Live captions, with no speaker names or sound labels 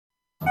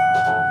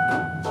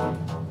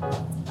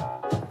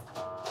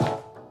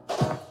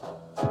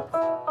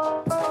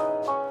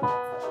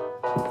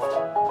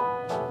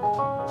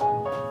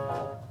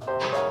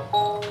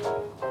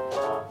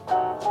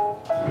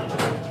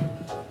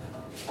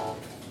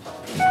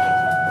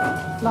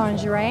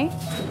lingerie,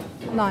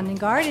 lawn and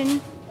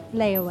garden,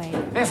 layaway.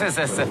 This is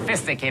a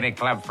sophisticated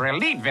club for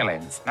elite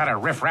villains, not a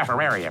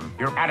riff-raffararium.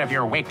 You're out of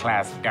your weight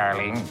class,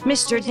 darling.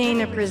 Mr.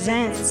 Dana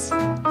presents.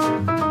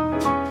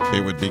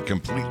 It would be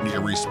completely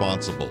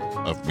irresponsible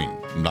of me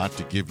not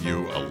to give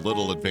you a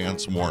little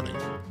advance warning.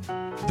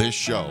 This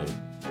show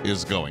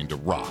is going to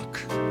rock.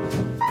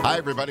 Hi,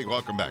 everybody.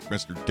 Welcome back.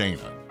 Mr.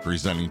 Dana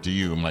presenting to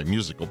you my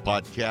musical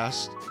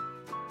podcast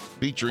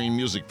featuring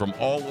music from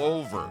all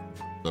over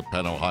the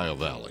Penn, Ohio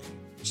Valley.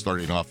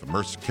 Starting off in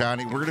Mercer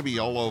County, we're going to be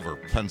all over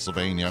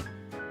Pennsylvania,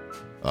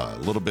 a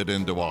little bit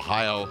into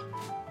Ohio.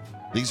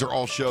 These are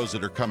all shows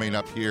that are coming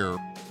up here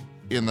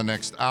in the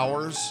next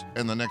hours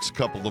and the next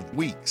couple of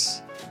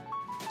weeks.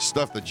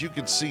 Stuff that you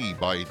can see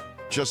by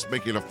just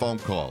making a phone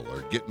call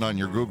or getting on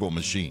your Google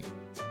machine.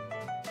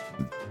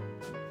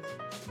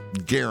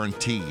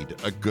 Guaranteed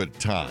a good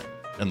time.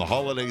 And the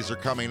holidays are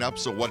coming up,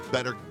 so what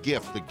better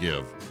gift to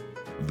give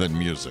than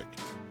music?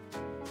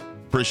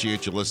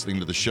 Appreciate you listening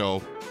to the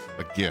show.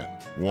 Again,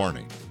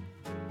 warning,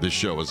 this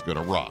show is going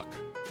to rock.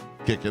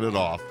 Kicking it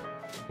off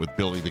with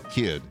Billy the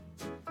Kid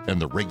and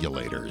the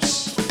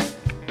Regulators.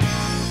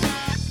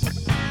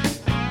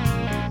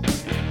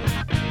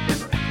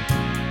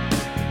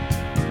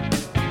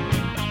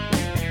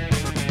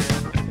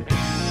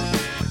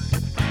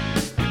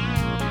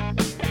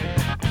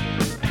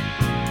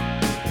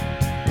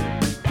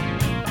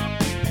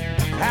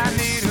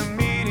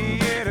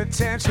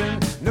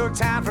 No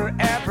time for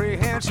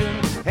apprehension,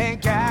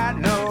 ain't got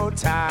no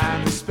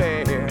time to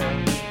spare.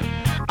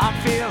 I'm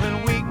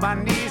feeling weak, my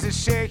knees are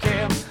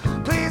shaking.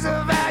 Please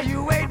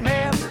evaluate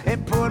me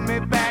and put me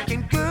back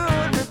in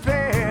good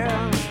repair.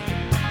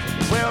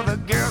 Well, the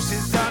girl,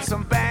 she's done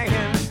some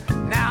banging.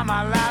 Now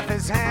my life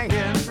is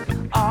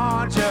hanging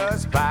on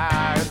just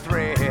by a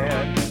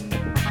thread.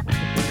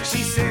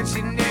 She said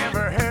she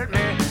never hurt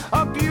me,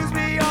 abused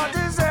me or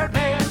desert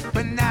me,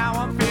 but now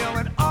I'm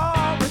feeling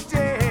all but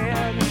dead.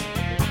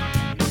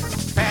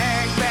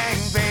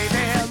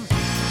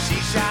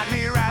 Shot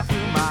me right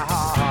through my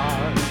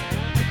heart.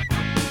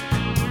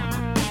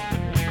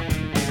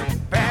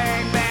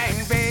 Bang, bang,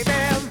 baby,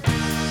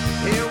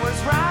 it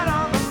was right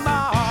on the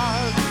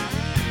mark.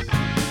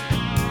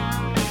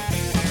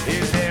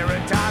 Is there a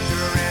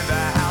doctor in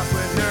the house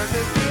with nerve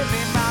to give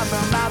me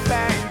my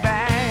bang,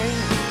 bang?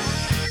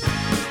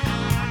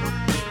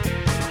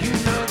 You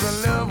know the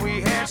love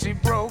we had, she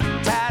broke,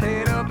 tied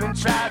it up and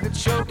tried to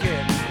choke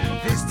it.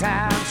 This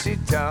time she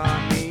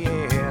done me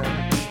in.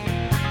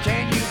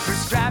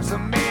 Prescribe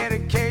some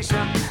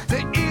medication to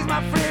ease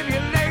my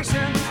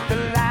fibrillation. The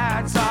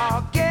lights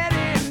are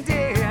getting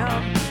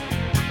dim.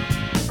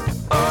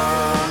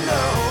 Oh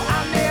no,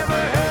 I've never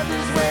heard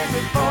this way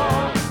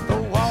before.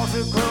 The walls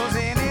are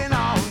closing in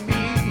on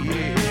me,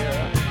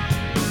 yeah.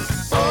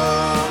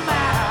 Oh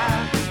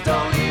my,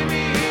 don't leave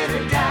me here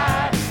to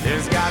die.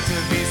 There's got to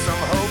be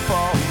some hope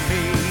for me.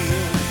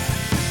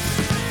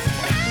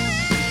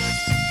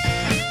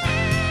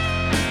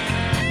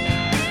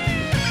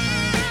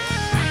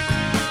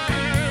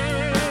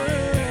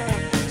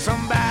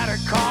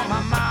 Call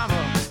my mama,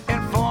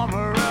 inform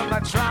her of my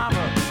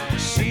trauma.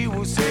 She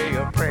will say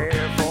a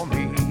prayer for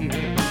me.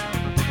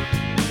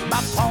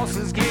 My pulse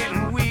is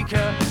getting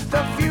weaker,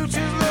 the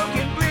future's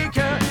looking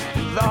bleaker.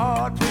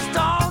 Lord, please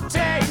don't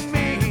take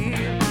me.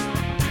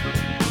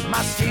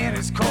 My skin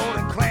is cold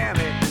and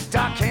clammy.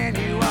 Doc, can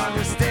you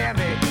understand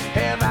me?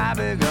 Have I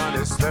begun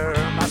to slur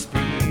my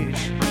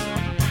speech?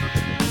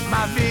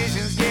 My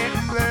vision's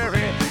getting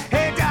blurry.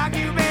 Hey Doc,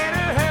 you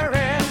better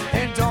hurry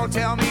and don't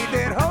tell me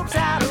that hope's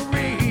out of reach.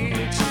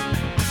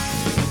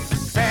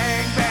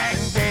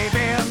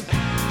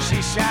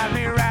 Shot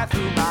me right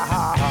through my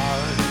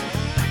heart.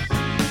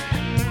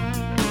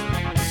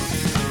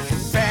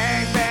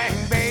 Bang, bang,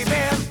 baby,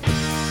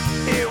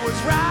 it was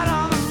right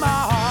on the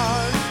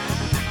mark.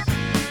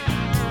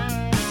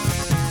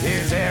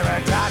 Is there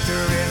a doctor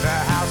in the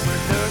house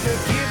with nerve to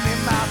give me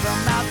mouth on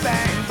my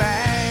bang,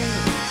 bang?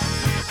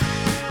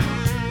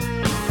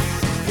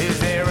 Is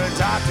there a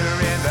doctor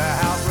in the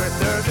house with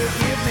nerve to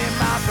give me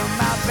mouth on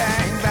my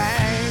bang,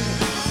 bang?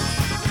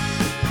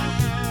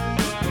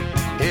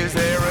 Is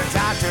there a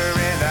doctor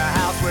in the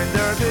house with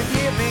nerve to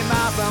give me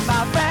mouth on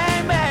my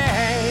bang,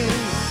 bang?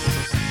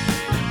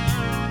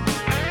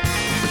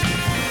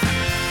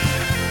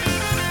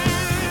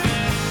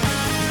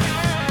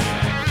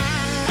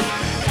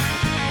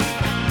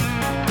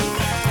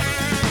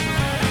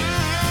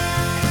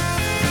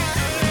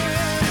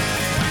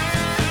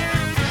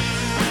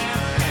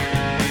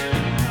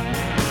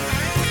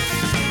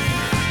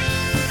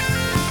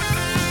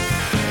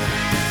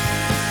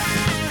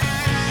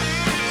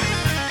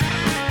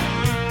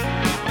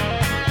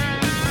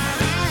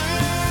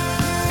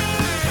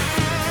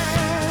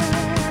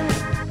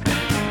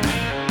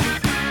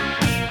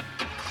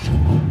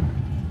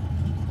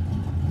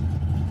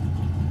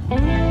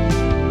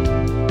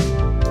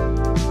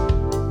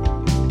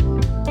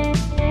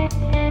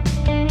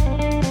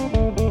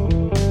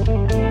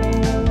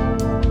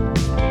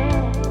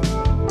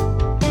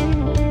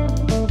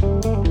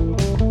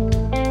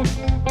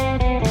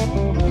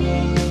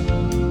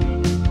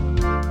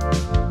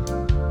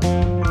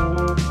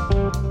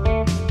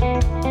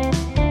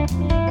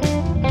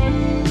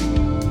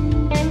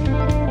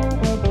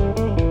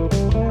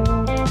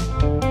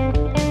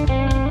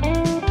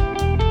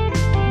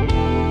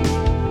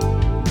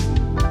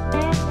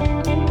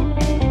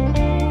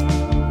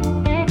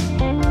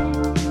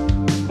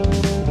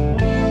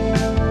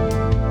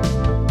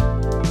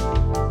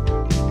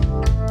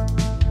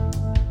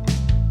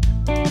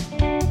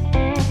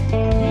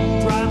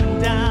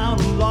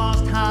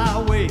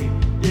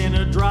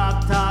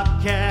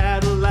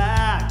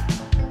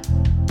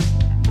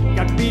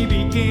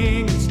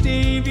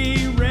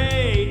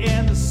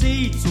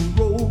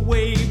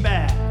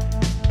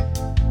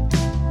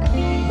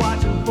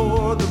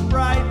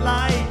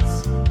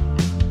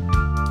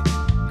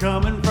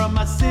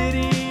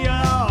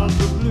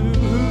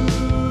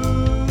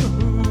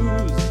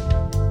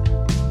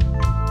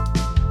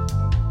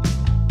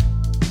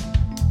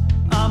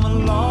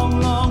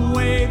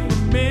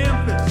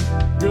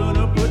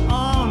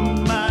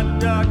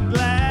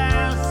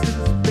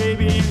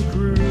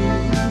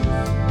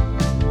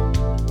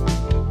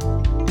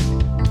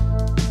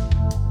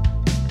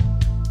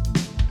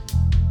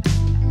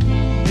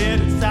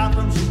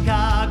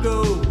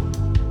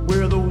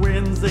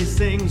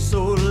 sing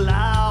so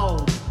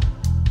loud.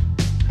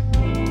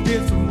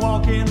 Did some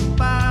walking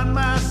by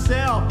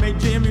myself, made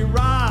Jimmy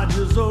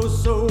Rogers oh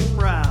so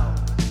proud.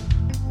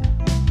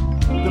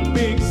 The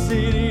big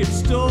city, it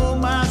stole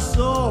my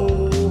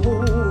soul.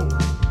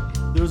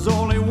 There's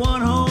only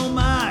one home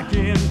I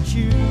can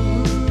choose.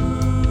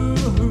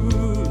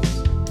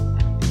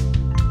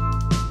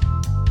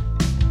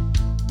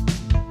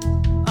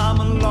 I'm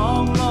a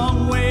long,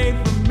 long way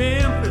from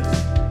Memphis.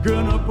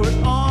 Gonna put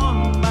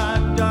on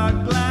my dark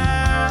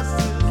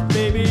glasses,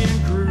 baby,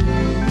 and cruise.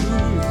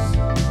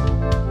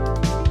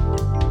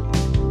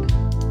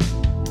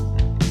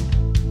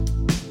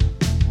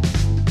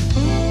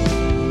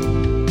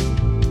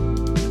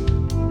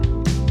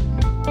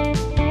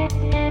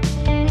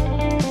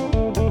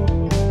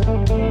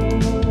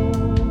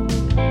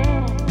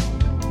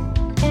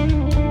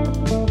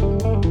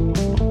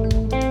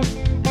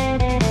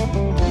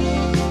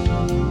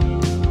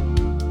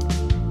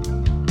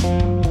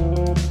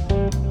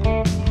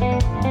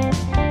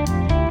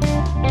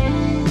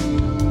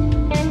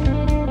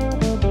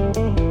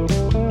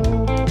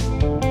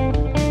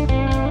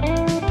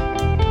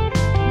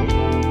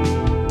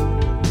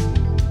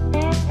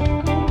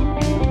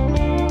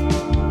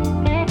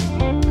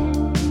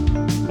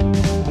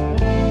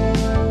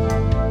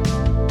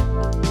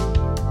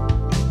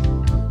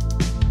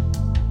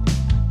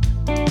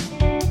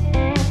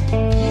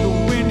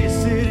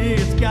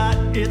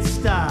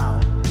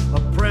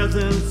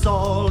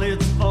 All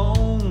its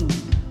own.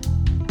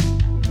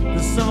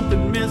 There's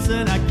something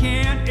missing I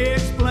can't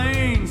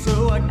explain,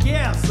 so I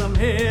guess I'm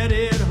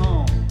headed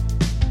home,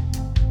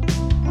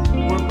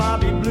 where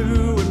Bobby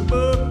Blue and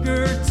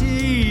Booker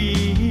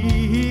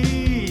T's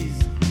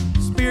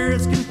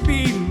spirits can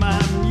feed my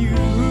muse.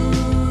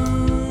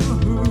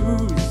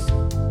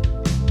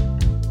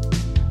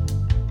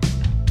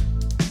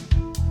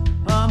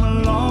 I'm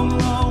a long,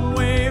 long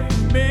way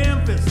from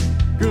Memphis.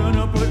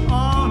 Gonna put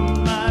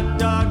on my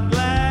dark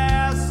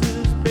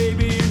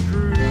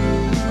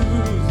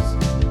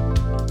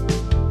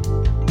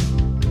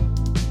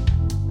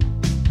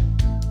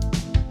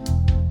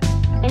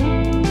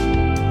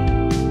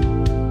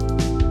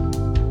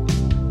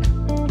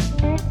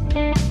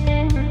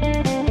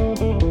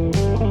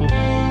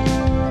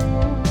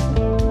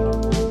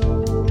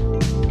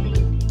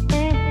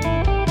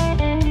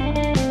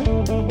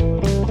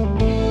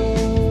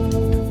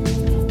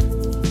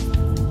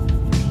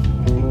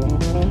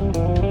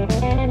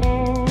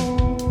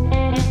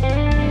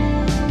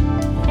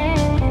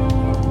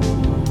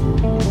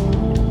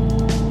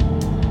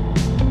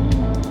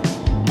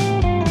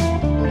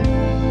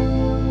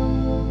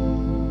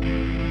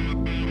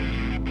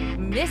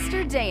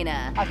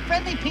A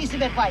friendly piece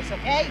of advice,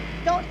 okay?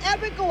 Don't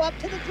ever go up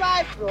to the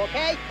drive-thru,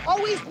 okay?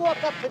 Always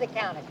walk up to the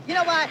counter. You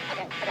know what?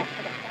 Okay.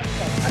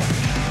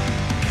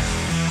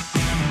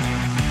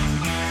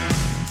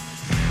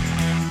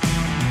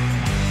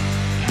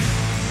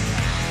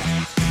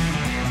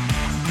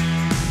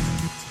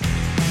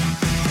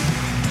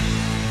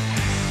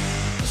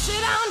 She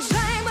don't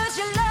drink, but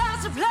she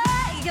loves to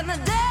play. In the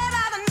dead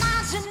of the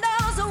night, she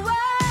knows the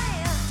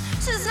way.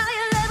 She's not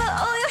your lover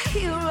or your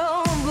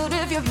hero, but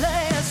if you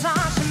play a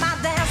song, she might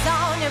dance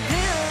on your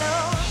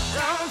pillow.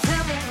 Don't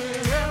tell me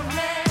you love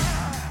me.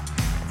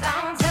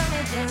 Don't tell me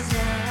just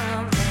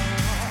love me.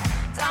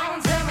 Don't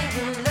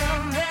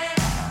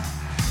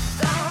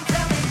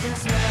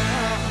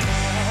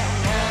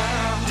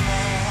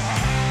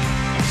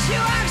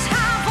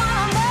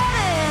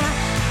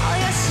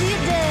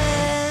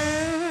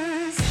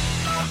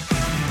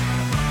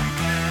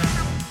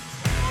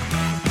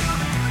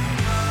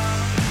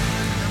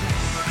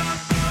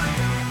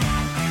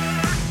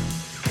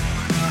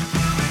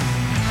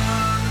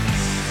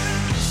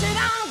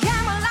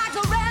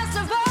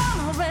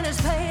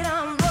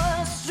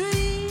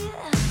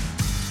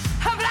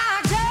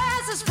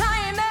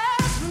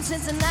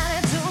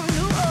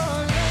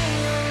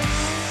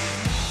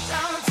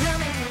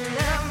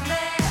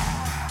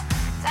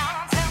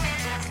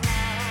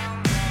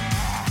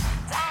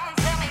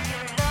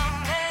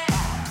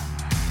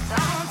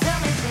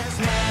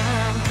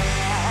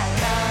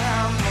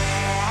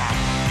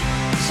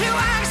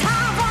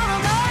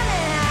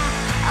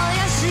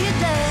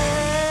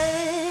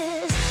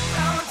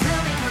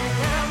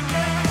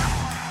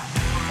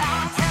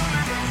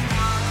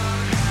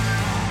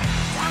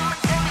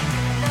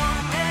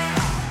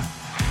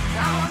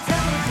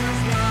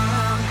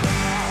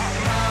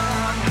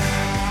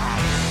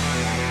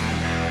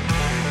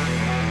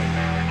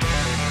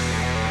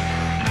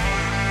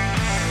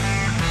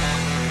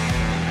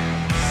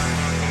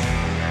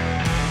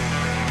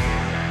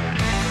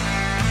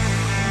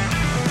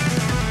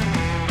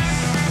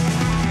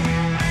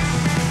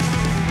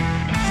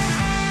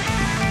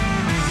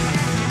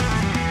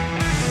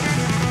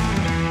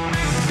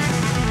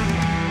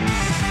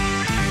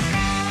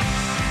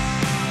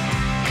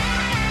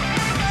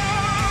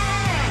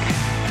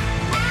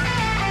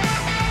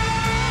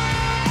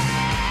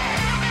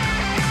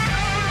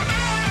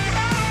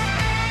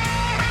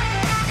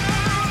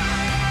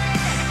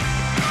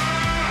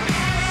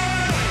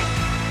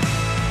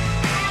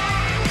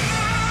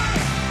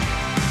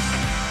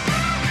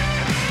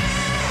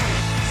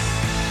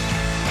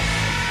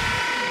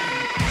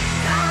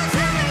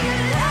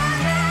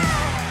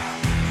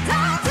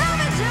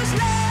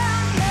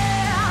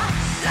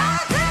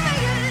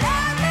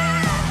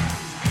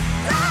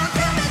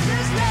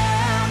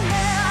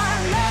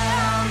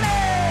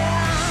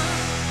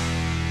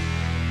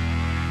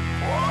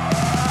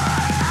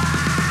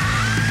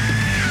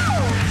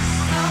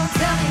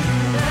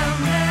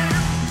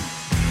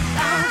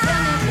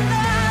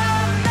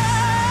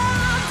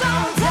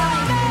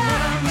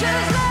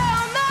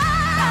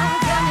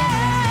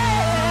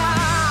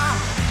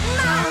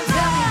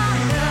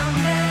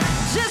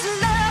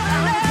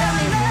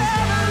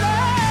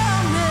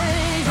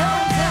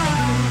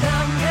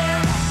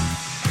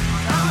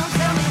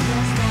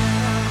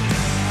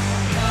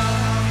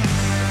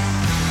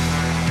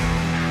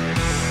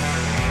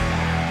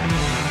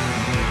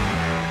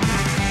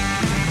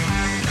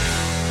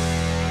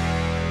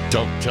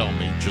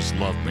Just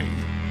Love Me.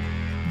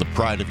 The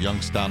pride of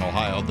Youngstown,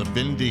 Ohio, the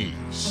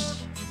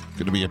Vindies.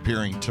 Going to be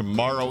appearing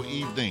tomorrow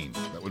evening.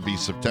 That would be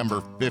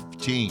September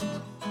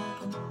 15th.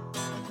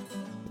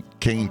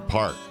 Kane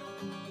Park,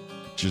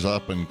 which is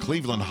up in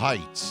Cleveland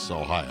Heights,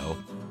 Ohio.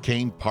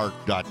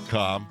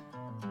 KanePark.com.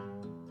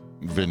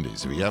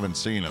 Vindies. If you haven't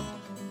seen them,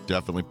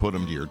 definitely put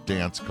them to your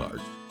dance card.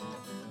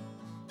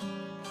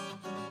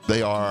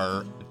 They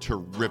are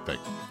terrific.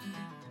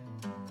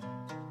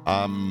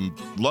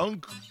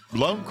 Lone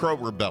Crow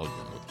Rebellion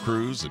with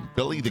Cruz and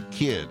Billy the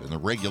Kid and the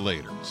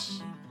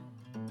Regulators.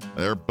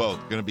 They're both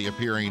going to be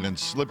appearing in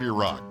Slippy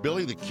Rock.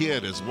 Billy the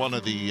Kid is one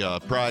of the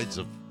prides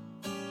of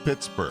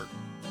Pittsburgh,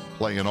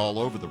 playing all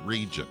over the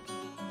region.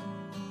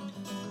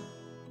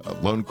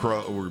 Lone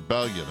Crow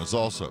Rebellion is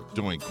also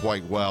doing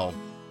quite well.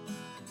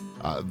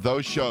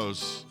 Those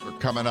shows are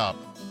coming up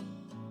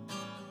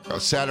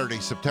Saturday,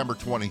 September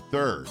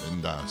 23rd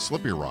in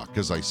Slippy Rock,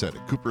 as I said,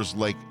 at Cooper's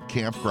Lake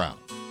Campground.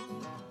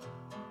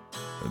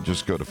 And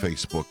just go to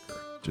Facebook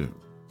or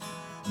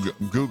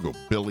Google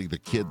Billy the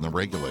Kid and the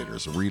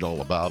Regulators and read all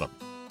about him.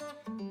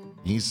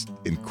 He's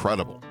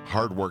incredible,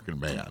 hardworking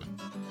man.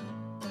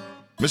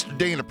 Mr.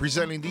 Dana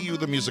presenting to you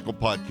the musical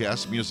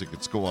podcast, music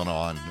that's going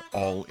on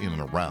all in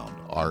and around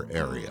our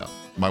area.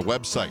 My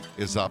website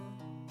is up.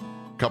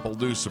 Couple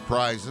new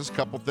surprises,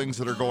 couple things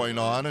that are going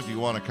on. If you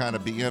want to kind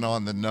of be in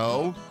on the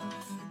know,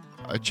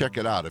 check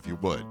it out if you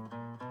would.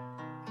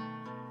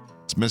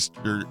 It's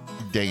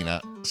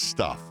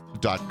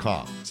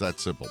MrDanaStuff.com. It's that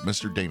simple.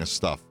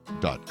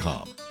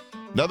 MrDanaStuff.com.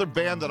 Another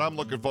band that I'm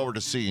looking forward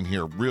to seeing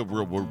here real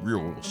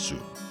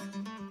soon.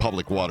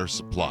 Public Water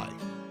Supply.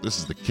 This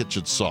is the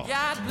Kitchen Song.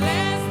 God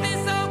bless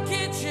this old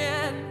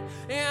kitchen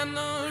and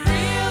the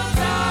real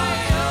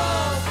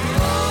tile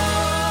floors.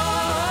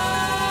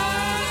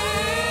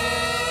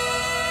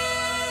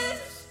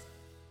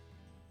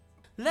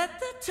 Let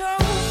the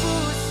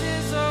tofu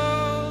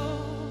sizzle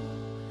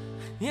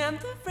and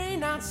the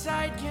rain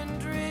outside can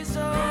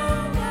drizzle.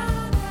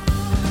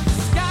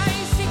 Sky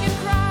she can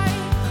cry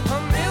a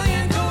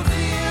million cold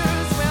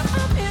tears when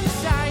I'm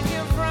inside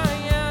here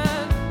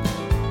crying.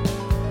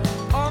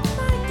 All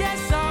my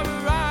guests are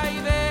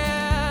arriving,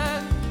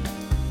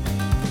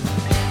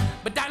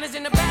 but Dinah's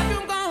in the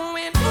bathroom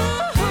going ooh,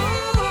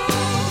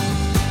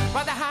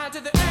 while they hide to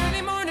the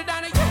early morning.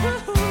 Dinah, you.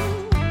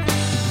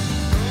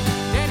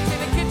 Daddy's in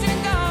the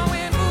kitchen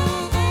going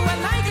ooh, I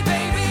like it,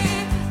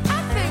 baby.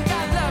 I think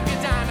I love you,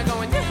 Dinah,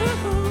 going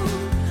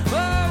oh,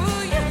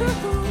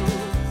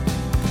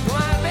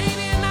 my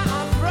baby and I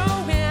are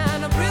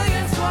throwing a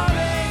brilliant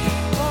soiree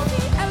for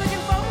the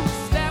elegant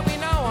folks that we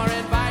know are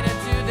invited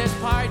to this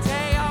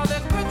party. All the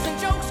quips and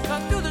jokes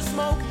cut through the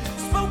smoke,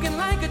 spoken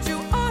like a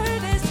true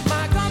artist.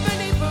 My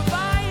company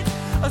provides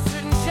a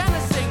certain je ne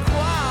sais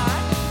quoi.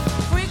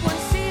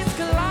 Frequencies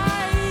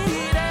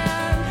collide,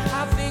 and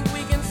I think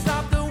we can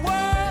stop the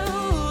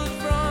world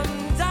from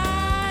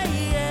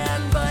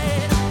dying. But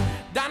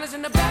Donna's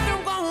in the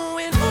bathroom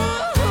going ooh,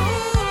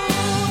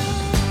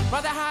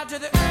 rather hide to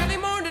the early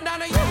morning.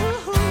 Donna, you.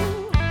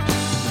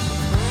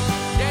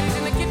 Daddy's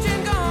in the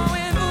kitchen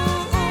going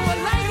ooh, I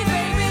like it,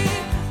 baby.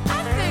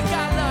 I think I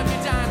love you,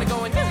 Dinah,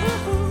 going oh,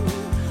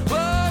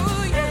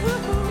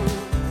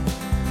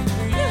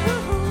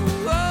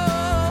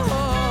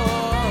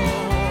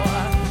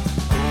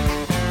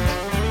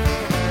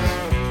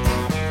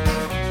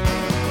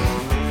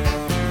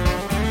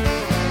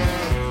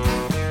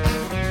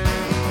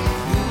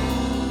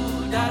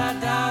 da da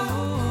da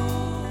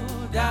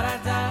ooh, da da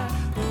da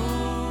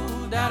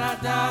ooh, da da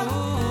da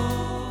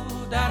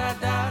ooh, da da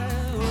da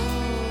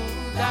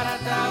ooh, da da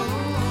da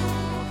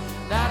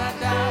ooh, da da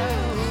da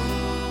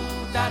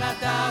ooh, da da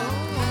da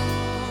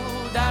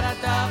ooh, da da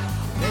da.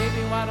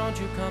 Baby, why don't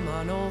you come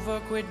on over?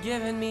 Quit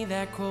giving me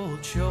that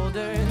cold shoulder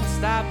and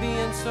stop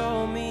being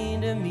so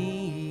mean to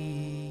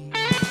me.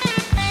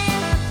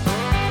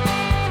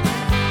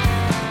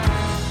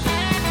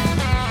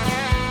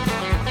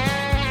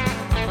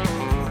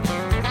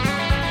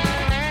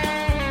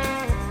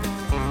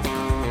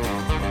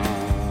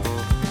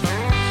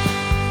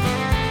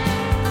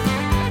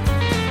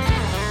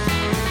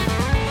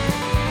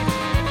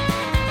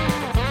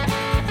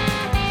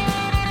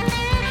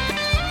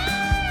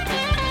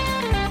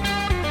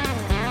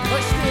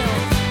 But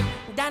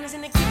still, Dinah's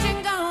in the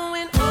kitchen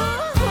going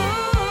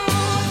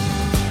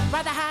ooh,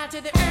 rather hide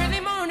to the early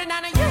morning.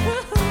 Dinah, you.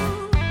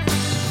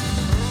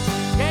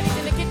 Daddy's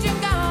in the kitchen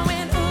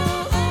going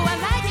ooh, I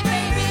like it,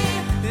 baby.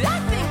 I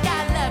think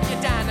I love you,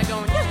 Dinah,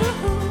 going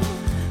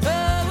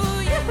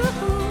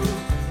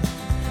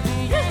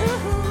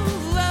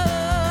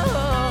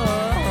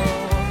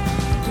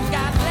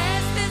God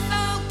bless this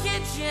old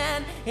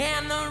kitchen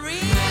and the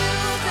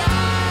real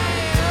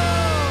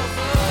tile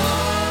floors.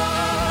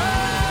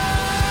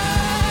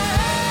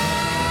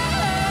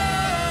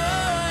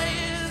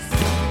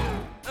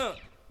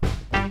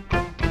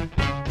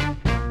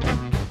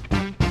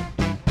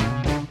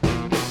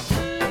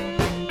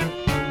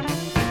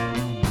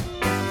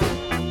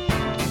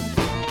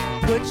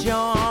 Put your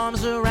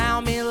arms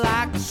around me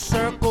like a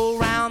circle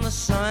around the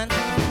sun.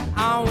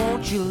 I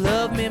want you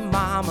love me,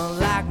 mama.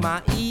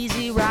 my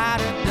easy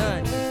rider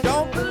done.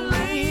 Don't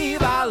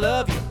believe I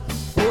love you,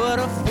 what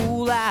a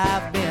fool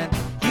I've been.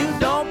 You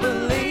don't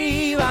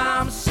believe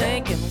I'm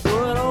sinking,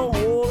 what a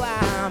hole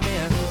I'm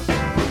in.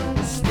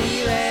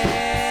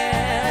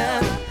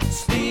 Stealing,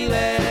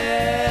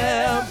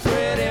 stealing,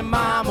 pretty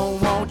mama,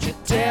 won't you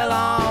tell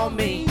on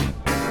me?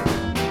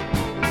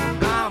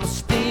 I'm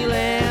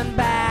stealing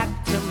back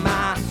to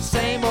my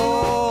same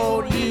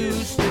old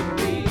used to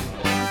be.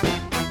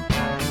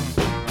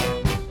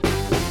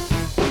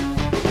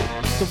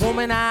 The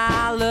woman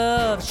I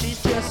love,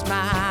 she's just my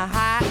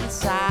height and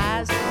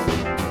size.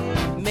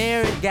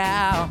 Married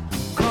gal,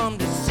 come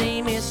to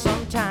see me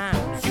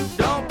sometimes. You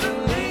don't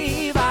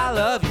believe I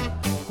love you,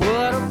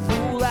 what a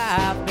fool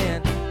I've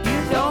been.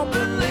 You don't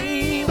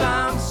believe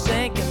I'm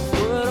sinking,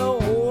 what a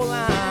hole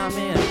I'm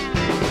in.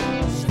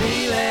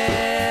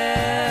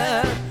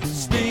 Stealing,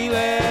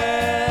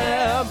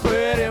 stealing,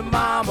 pretty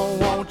mama,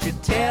 won't you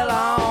tell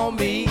on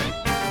me?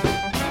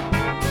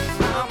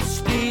 I'm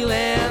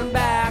stealing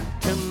back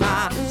to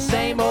my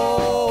same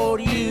old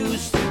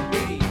used to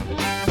be.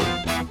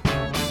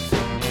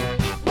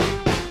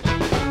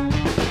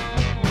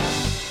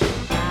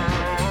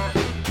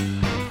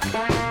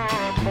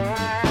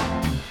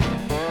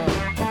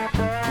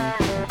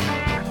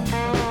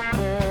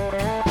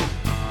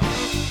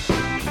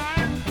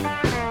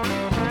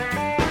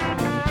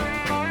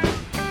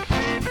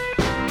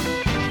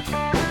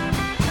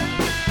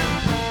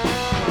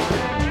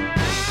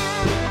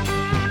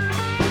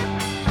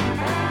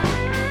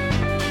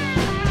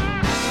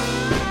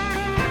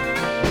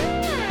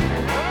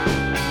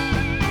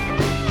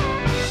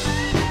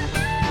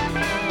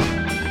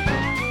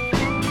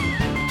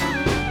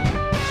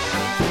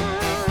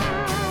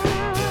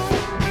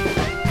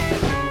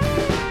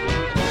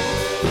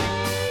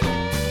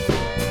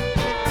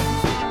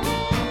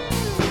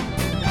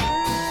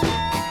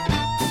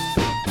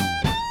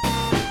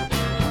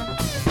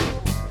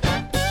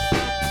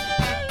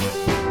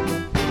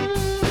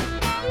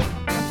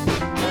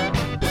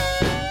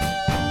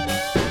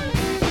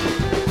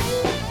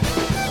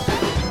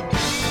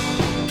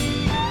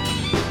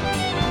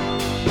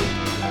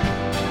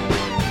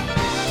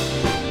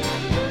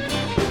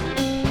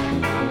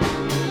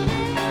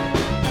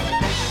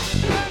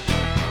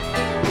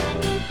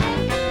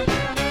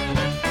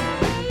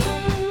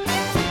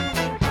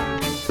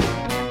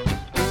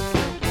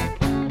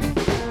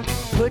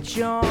 Put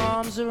your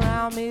arms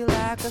around me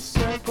like a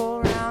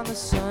circle around the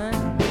sun.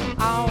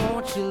 I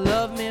want you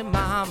love me,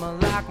 mama,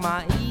 like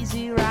my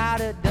easy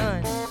rider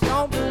done.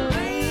 Don't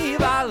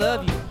believe I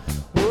love you,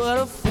 what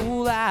a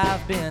fool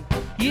I've been.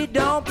 You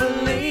don't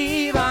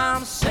believe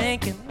I'm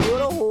sinking,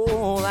 what a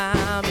hole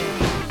I'm in.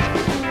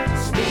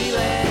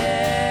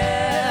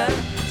 Stealing,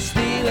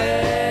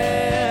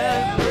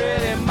 stealing,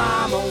 pretty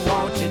mama,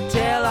 won't you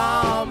tell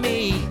on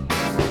me?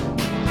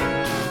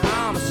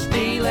 I'm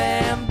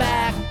stealing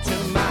back to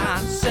my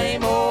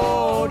same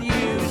old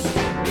used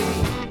to be.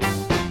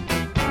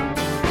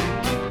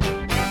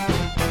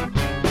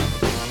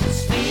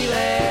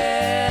 Stealing,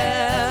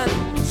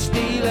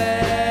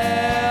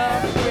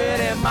 stealing,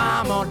 pretty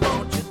mama,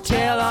 don't you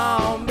tell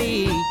on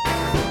me.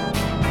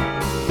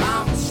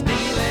 I'm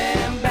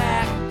stealing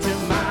back to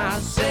my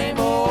same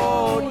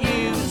old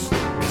used.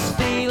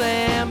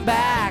 Stealing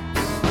back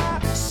to my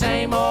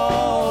same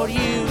old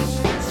used.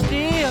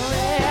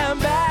 Stealing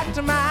back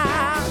to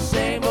my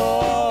same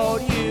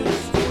old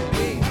used to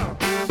be.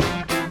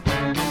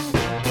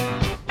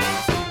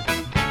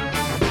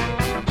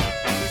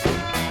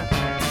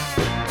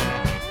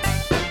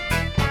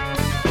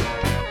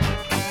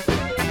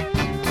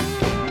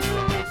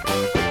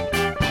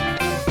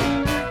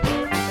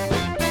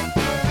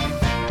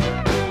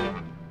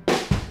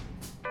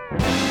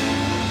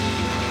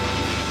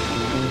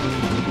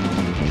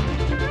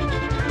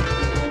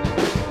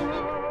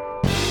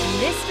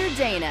 Mr.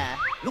 Dana.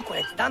 Look what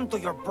it's done to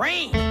your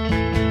brain.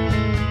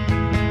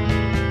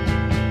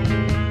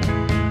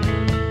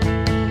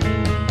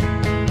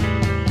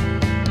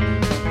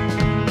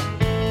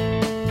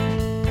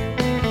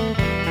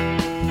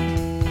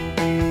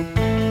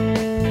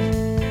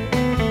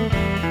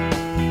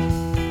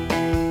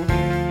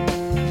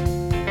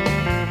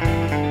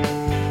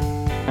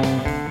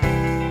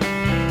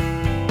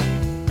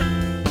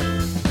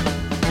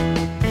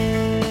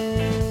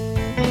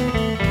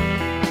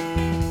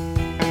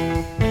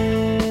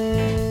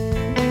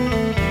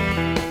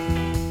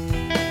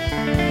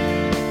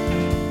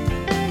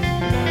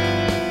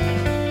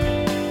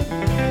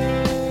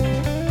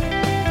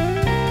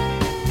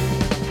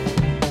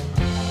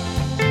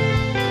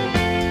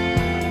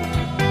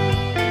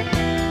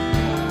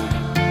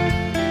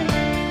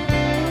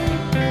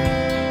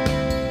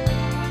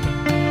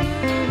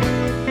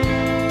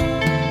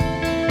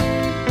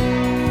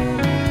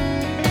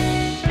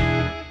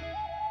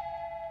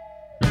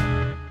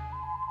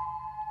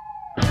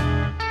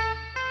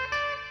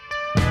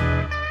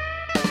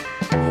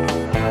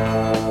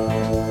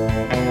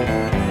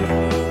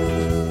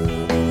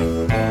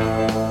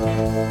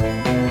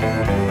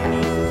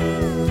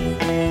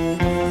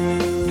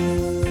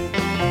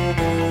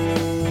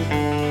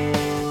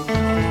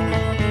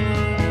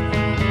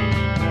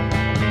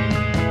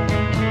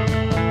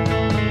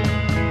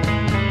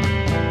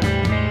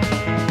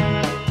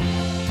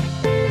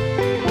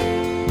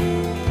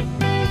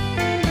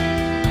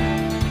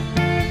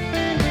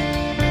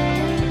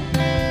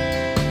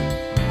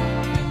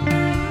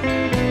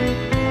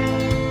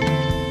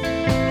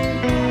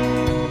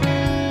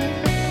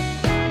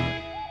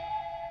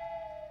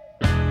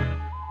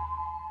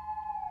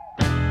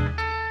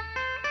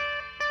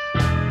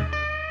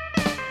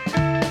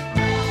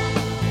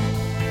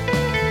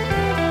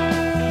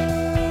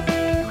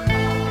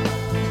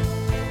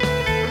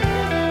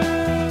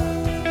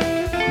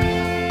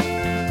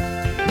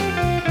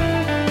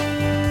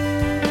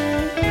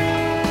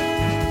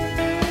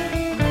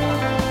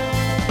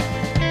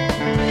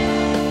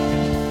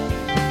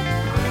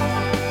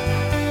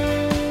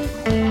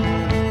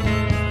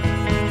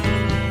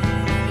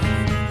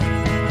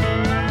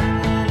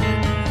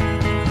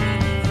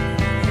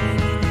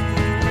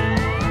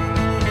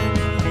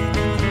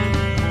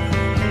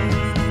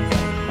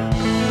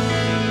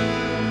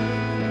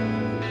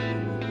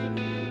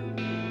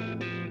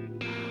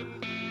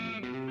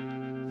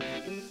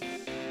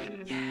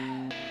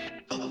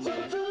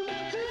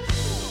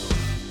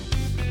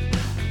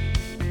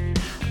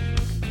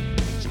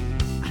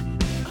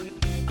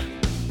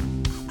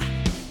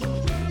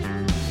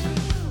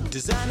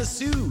 Designer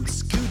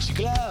suits, Gucci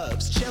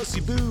gloves, Chelsea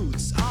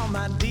boots. All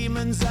my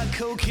demons are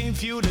cocaine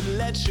fueled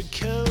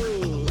electrical.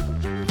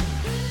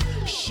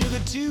 Sugar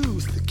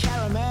tooth,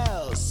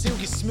 caramel,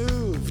 silky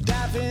smooth.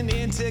 Diving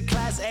into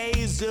class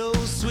A's old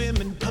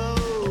swimming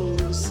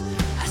pools.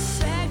 I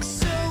sex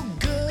so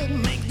good,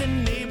 make the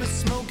neighbors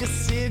smoke a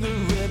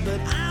cigarette.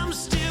 But I'm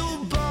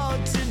still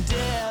bored to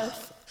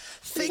death.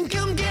 Think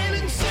I'm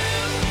getting too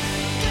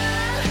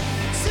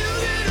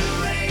good to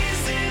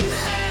raise in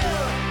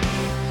hell.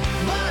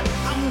 But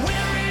I'm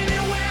wearing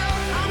it well.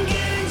 I'm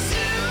getting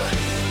too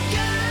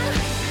good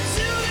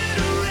to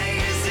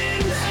raise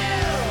in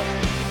hell.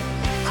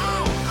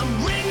 Oh, I'm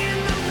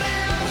ringing the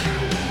bell.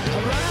 I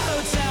run a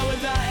hotel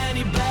without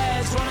any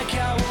beds. Run a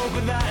catwalk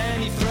without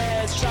any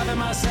threads. Driving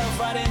myself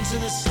right into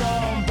the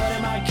storm.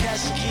 Burning my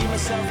cash to keep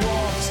myself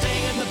warm.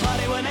 Staying at the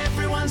party when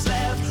everyone's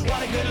left.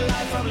 What a good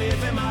life, I'm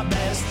living my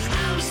best.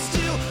 I'm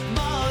still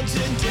bored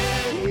to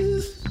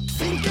death.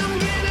 Think I'm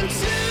getting too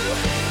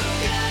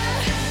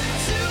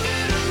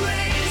good to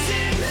raise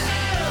in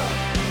hell.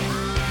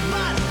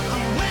 But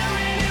I'm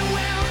wearing it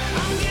well.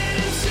 I'm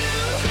getting too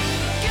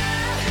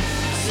good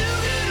to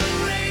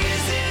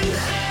raise in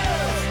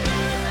hell.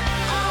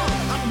 Oh,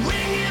 I'm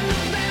ringing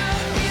the bell.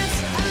 It's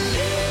a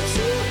little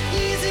too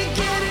easy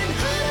getting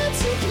her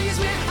to please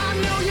me. I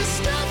know you're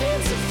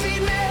starting to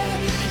feed me.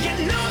 You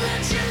know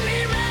that you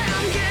need me.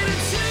 I'm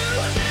getting too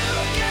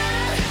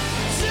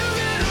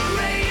good to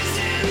raise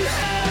in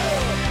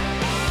hell.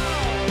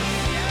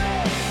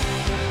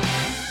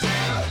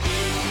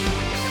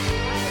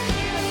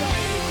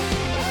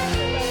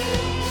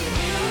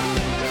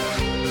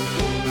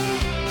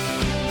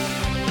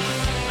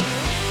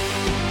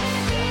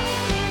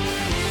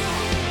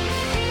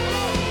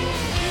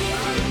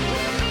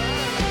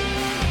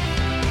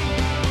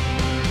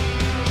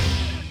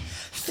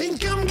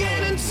 Think I'm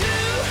getting too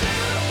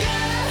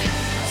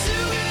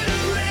good to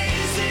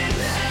raise in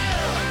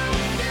hell.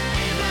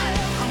 But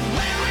I'm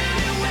wearing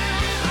it well.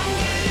 I'm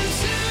getting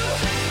too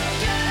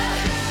good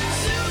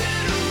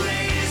to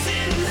raise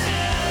in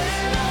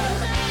hell.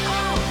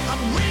 Oh,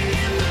 I'm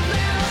ringing the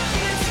bell.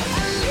 It's a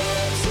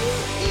little too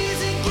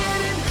easy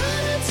getting her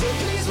to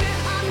please me.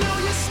 I know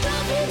you're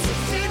starting to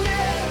feed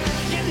me.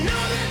 You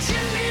know that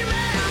you need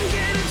me. I'm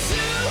getting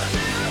too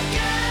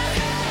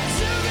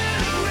good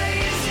to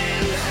raise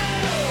in hell.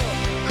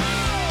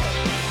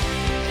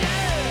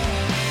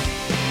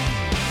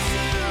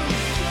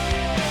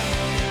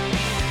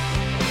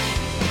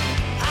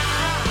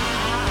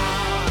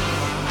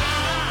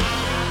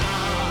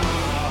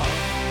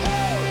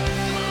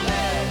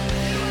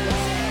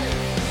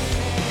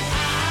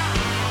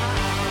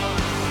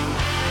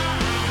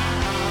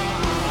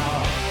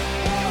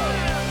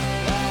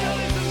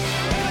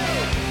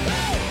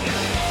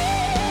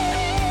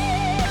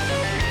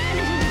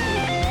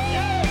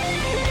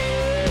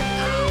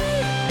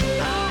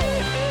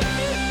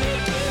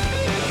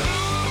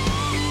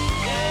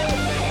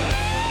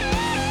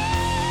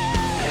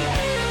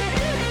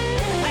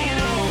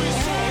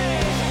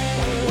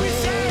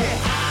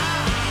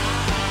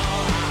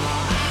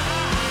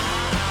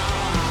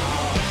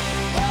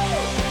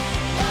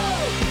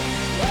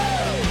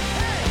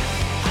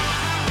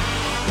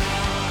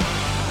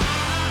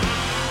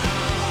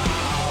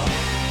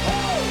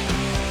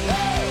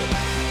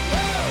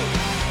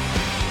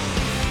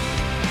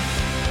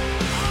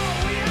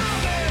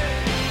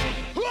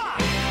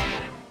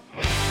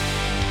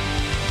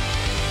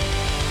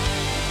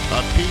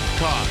 A Pete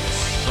Cox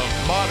of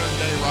modern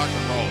day rock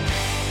and roll.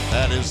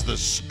 That is the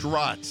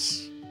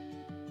Struts.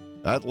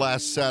 That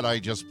last set I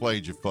just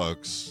played you,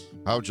 folks.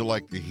 How'd you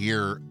like to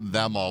hear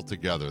them all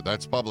together?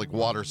 That's Public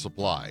Water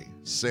Supply,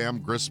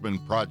 Sam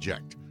Grisman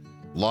Project,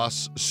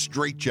 Los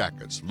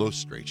Straitjackets,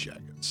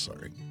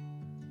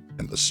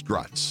 and the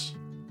Struts.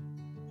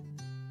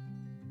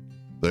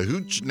 The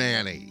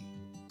Hoochenanny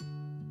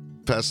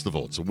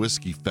Festival. It's a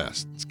whiskey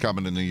fest. It's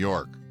coming to New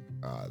York.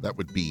 That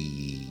would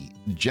be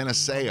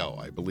Geneseo,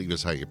 I believe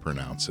is how you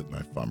pronounce it. And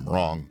if I'm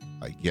wrong,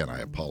 again, I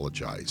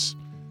apologize.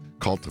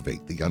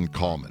 Cultivate the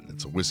Uncommon.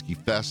 It's a whiskey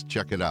fest.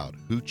 Check it out.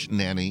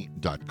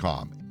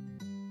 Hoochenanny.com.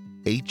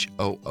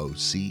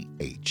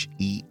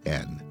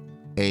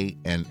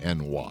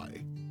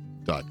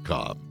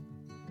 HOOCHENANNY.com.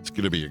 It's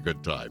going to be a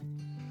good time.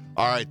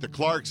 All right, the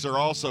Clarks are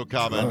also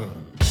coming.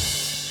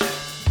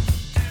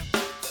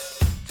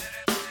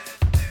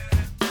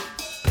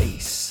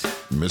 Bass.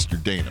 Mr.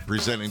 Dana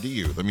presenting to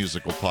you the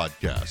musical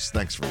podcast.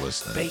 Thanks for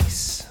listening.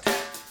 Bass.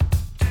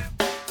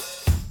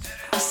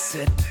 I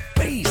said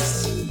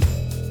bass.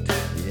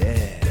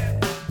 Yeah.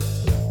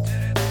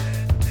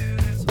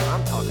 That's what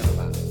I'm talking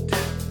about.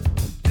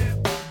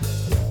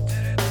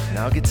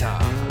 Now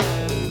guitar.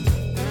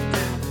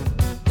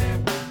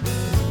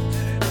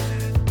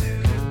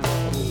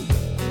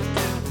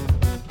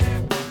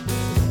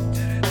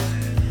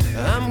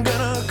 I'm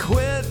gonna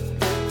quit,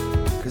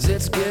 'cause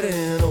it's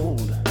getting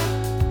old,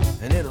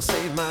 and it'll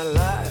save my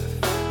life,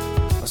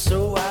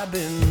 so I've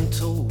been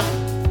told.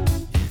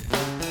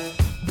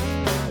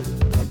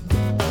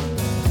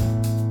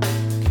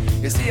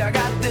 You see, I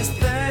got this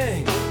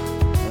thing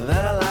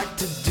that I like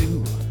to do.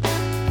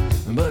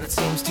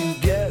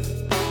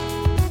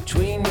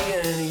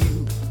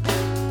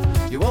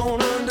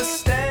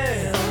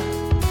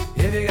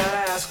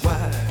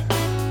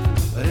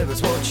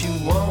 what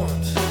you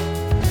want.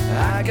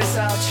 I guess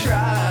I'll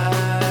try.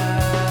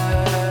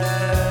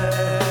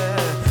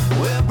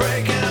 We're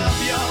breaking up,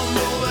 you're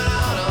moving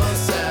out on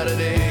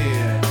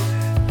Saturday.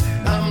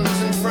 I'm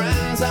losing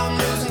friends, I'm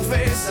losing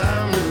face,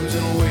 I'm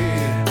losing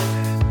weight.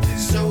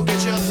 So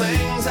get your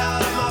things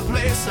out of my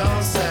place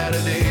on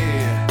Saturday.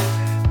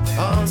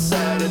 On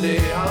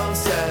Saturday, on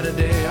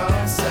Saturday,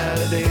 on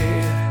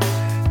Saturday.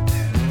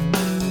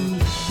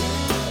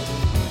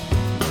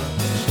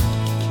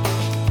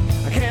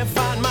 I can't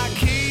find my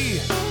key,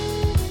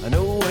 I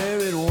know where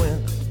it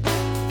went.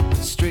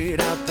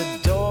 Straight out the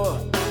door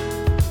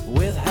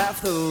with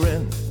half the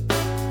rent.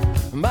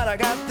 But I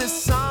got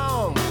this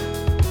song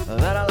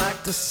that I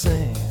like to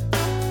sing,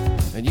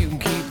 and you can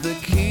keep the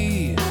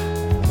key,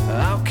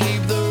 I'll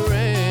keep the ring.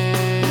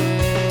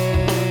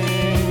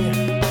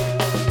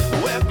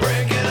 We're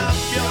breaking up,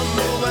 you're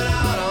moving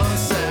out on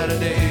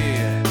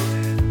Saturday.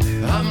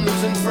 I'm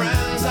losing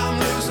friends, I'm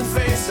losing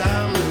face,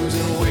 I'm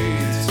losing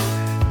weight.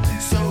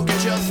 So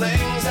get your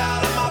things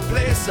out of my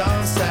place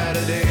on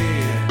Saturday.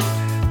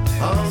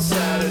 On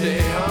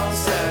Saturday, on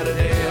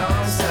Saturday,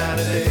 on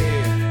Saturday.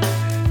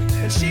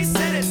 And she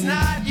said it's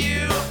not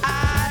you,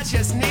 I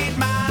just need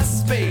my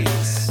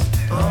space.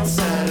 On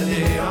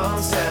Saturday,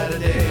 on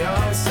Saturday,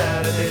 on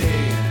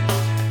Saturday.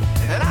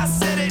 And I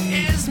said it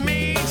is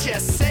me,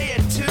 just say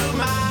it to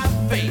my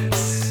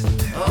face.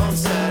 On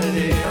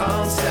Saturday,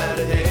 on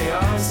Saturday,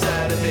 on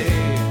Saturday.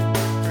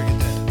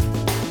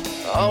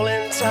 All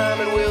in time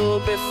it will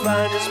be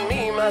fine, just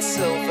me,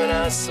 myself, and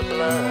I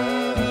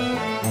sublime.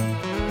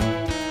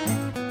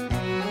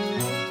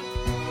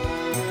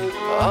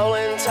 All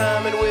in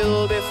time it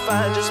will be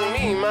fine, just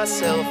me,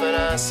 myself, and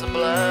I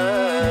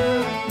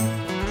sublime.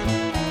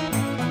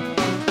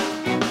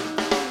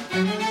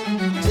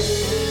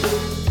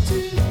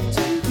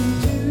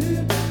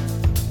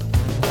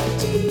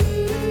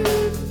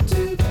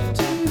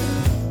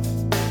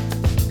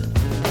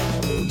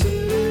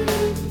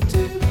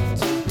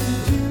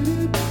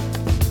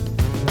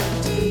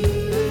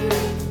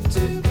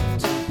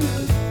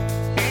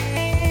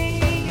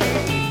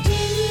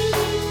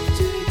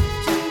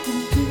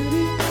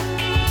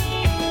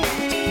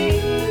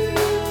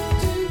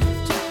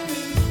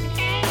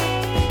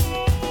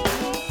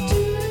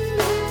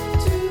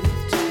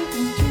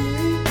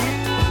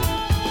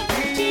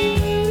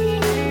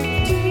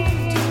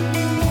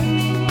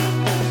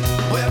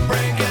 We're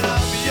breaking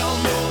up, you're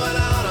moving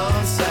out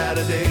on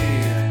Saturday.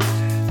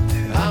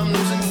 I'm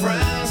losing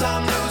friends,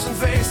 I'm losing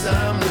face,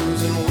 I'm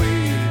losing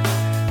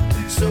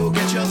weight. So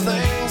get your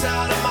things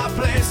out of my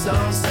place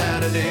on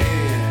Saturday.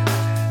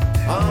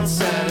 On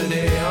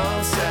Saturday,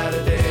 on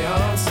Saturday,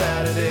 on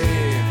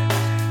Saturday.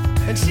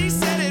 And she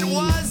said it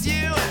was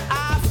you, and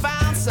I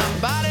found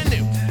somebody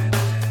new.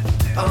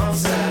 On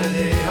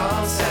Saturday,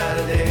 on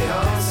Saturday,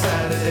 on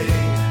Saturday.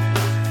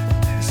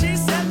 She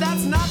said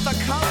that's not the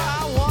color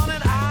I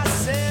wanted, I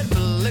said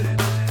blue.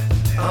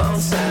 On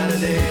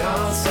Saturday,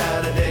 on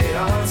Saturday,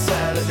 on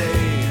Saturday.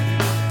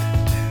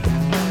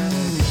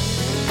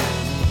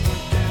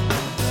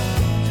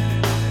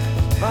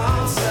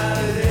 On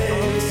Saturday,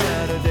 on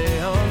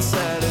Saturday, on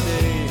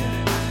Saturday.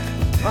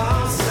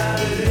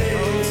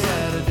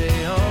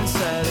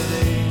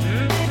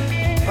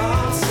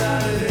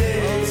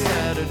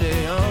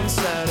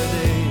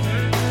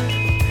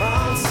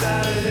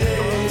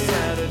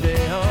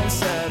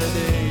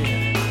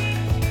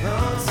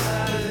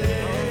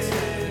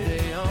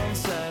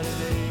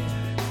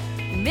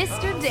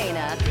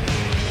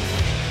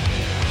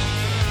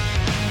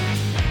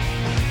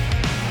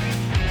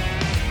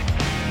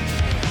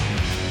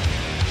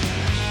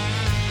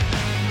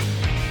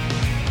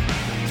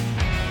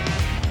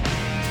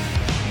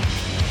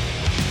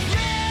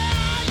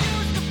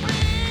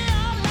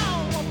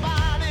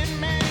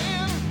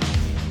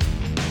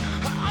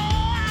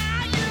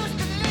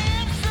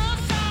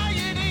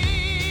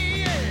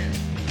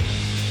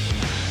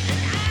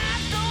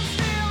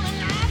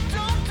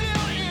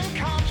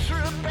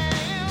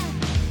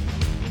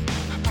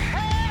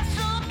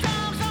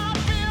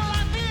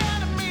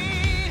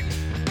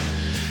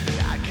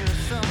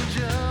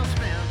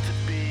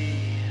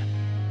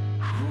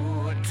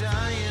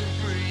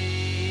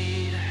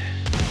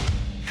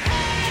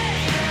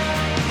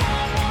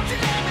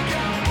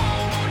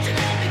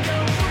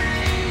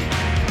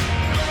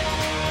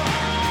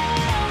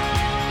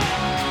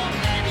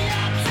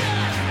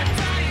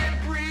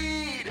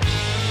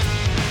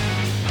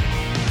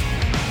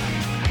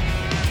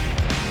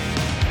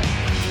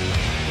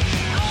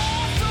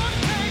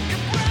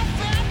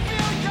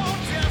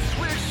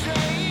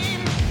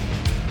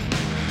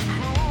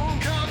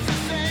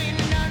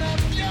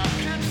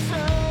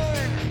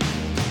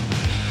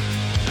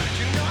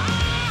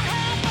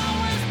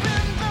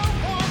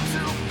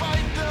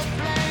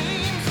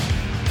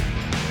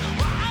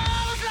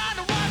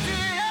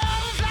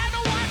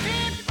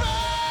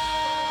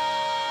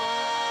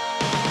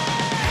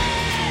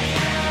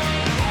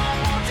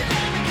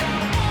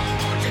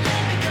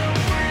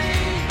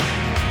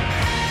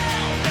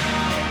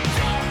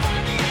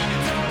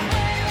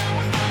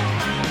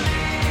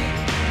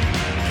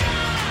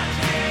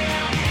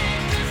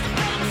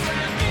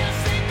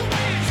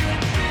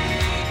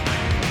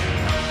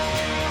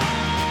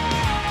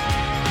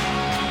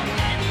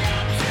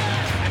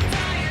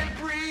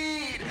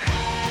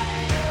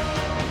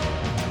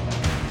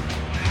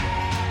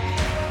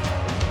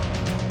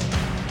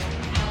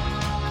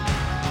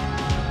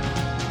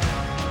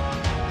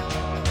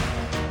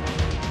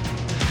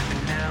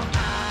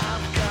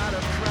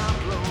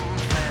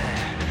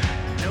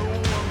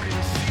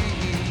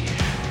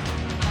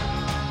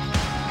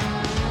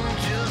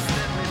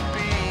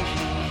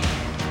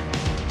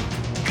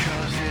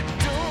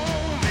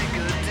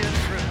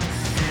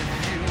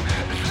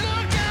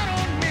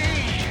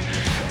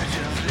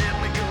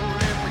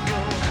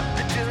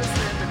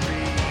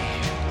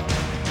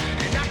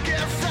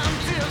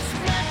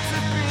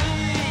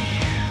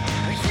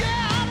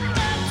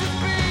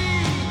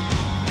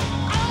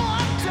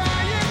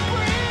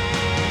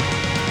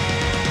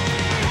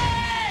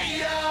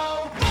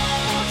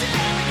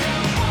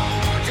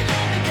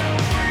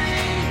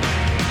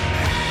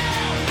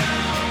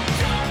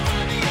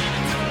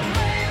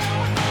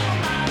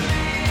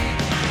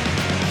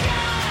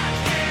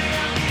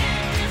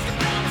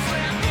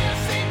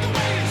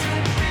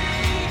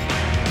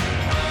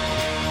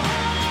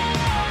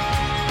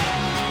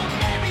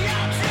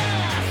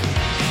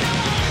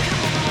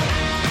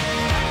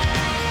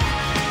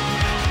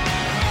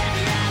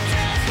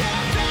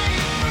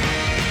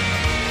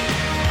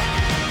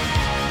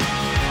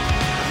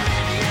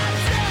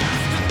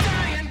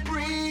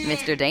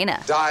 Mr.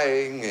 Dana.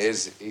 Dying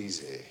is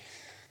easy.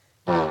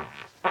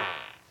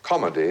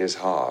 Comedy is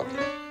hard.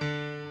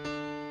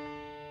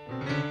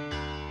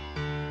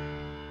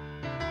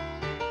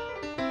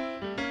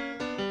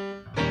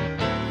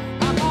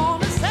 I'm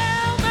gonna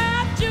sell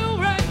my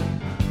jewelry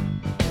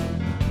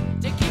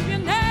to keep you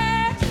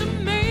next to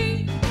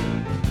me.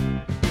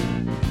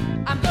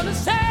 I'm gonna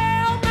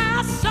sell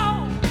my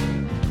soul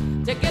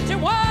to get you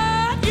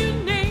what you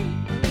need.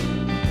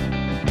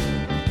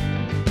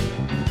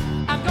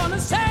 I'm gonna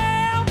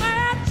sell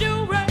my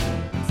jewelry.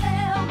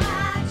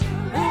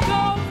 We'll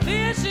go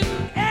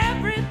fishing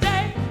every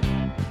day.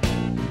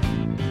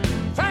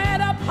 Fry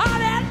it up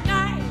hot at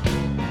night.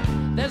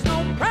 There's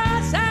no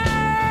price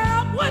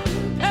I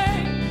wouldn't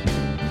pay.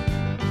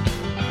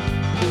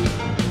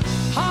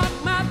 Hawk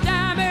my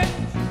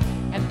diamonds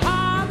and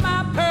pawn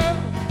my pearls.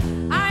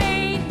 I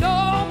ain't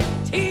no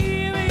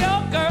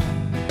material girl.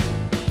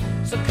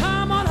 So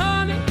come on,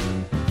 honey,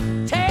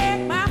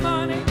 take my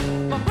money.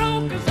 My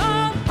broker's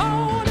on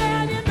hold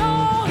and you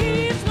know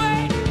he's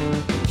waiting.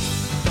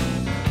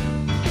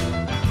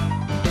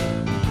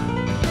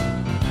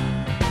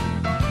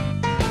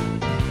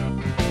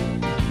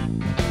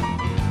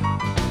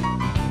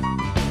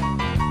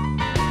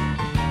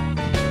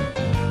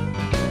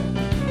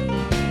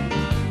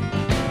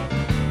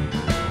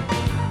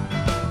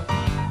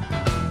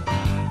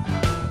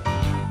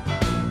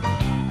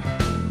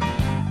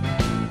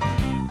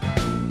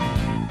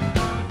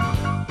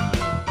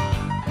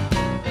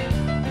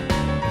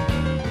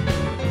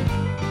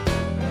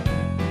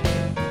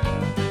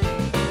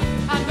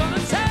 I'm gonna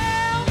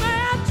sell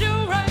my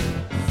jewelry.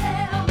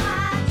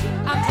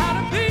 I'm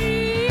tired of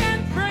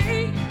being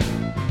free.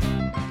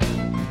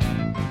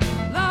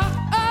 Lock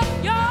up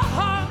your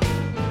heart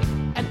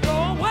and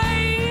throw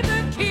away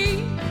the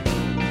key.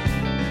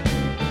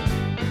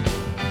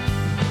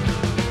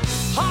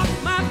 Hawk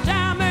my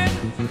diamonds,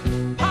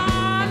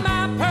 pawn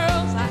my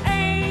pearls. I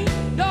ain't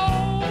no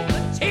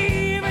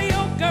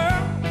material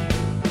girl.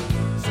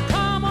 So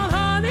come on,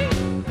 honey,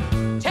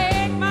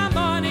 take my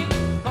money.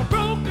 My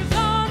broker's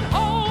on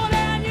hold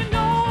and you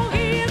know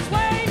he's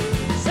waiting.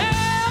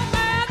 Sell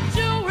my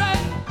jewelry.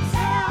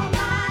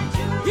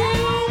 You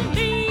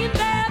mean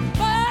that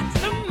much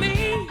to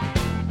me.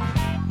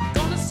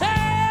 Gonna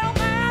sell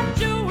my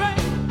jewelry.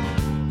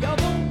 You're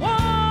the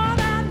one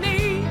I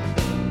need.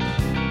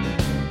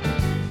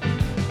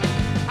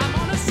 I'm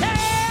gonna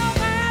sell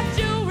my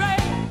jewelry. I'm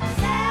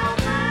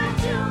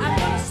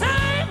gonna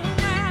sell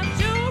my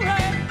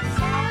jewelry.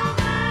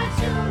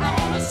 I'm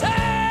gonna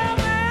sell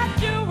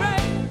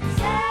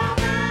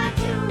my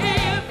jewelry.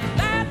 If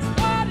that's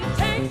what it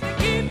takes to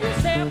keep you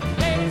 7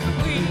 days a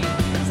week.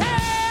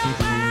 Sell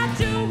my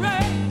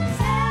jewelry.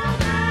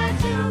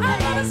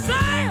 I'm gonna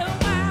sell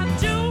my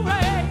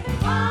jewelry.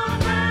 I'm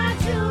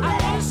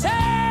gonna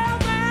sell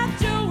my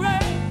jewelry.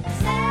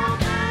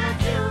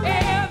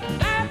 If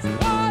that's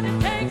what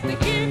it takes to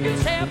keep you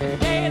 7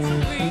 days a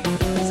week.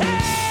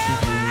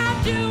 Sell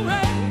my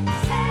jewelry.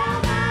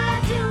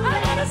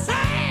 I'm gonna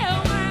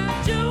sell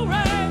my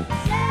jewelry.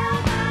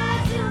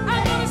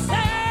 I'm gonna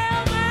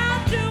sell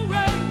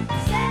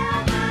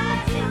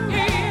my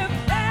jewelry. If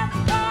that's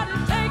what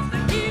it takes to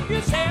keep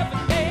you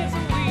 7 days a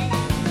week.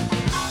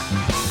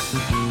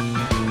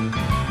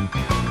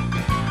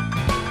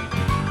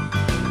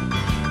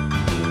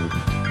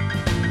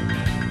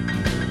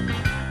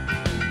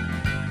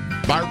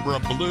 Barbara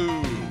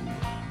Blue,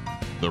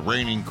 the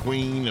reigning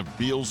queen of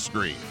Beale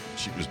Street.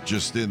 She was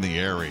just in the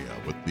area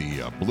with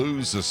the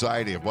Blues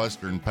Society of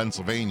Western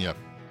Pennsylvania.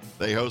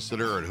 They hosted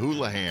her at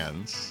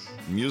Hoochenanny's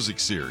music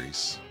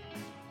series.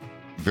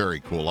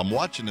 Very cool. I'm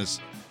watching this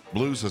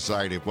Blues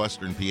Society of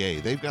Western PA.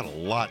 They've got a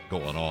lot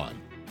going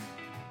on.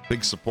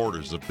 Big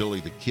supporters of Billy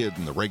the Kid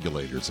and the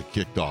Regulators that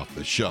kicked off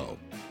the show.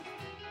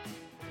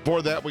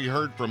 Before that, we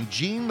heard from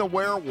Gene the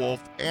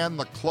Werewolf and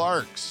the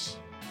Clarks,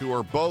 who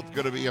are both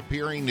going to be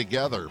appearing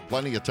together.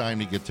 Plenty of time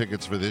to get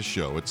tickets for this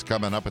show. It's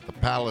coming up at the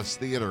Palace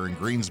Theater in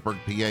Greensburg,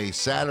 PA,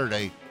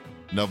 Saturday,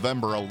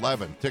 November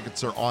 11th.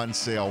 Tickets are on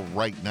sale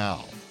right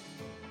now.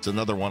 It's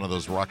another one of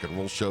those rock and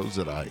roll shows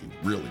that I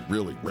really,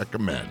 really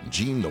recommend.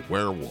 Gene the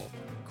Werewolf,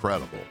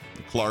 incredible.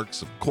 The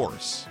Clarks, of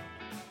course,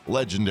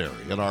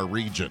 legendary in our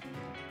region.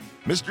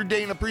 Mr.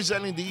 Dana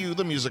presenting to you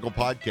the musical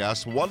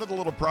podcast. One of the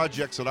little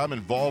projects that I'm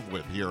involved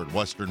with here in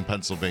Western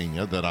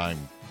Pennsylvania that I'm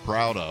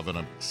proud of and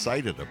I'm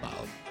excited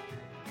about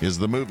is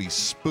the movie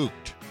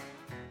Spooked.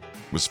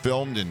 It was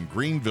filmed in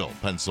Greenville,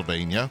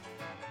 Pennsylvania.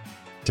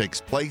 Takes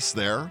place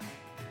there.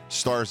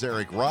 Stars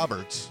Eric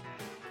Roberts.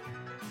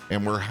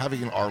 And we're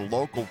having our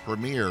local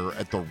premiere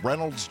at the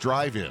Reynolds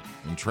Drive-In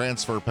in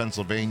Transfer,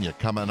 Pennsylvania,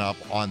 coming up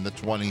on the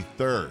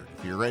 23rd.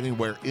 If you're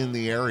anywhere in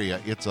the area,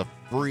 it's a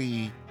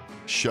free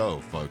show,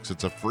 folks.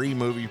 It's a free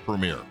movie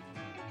premiere.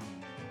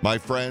 My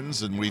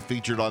friends, and we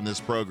featured on this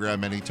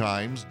program many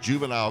times,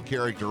 Juvenile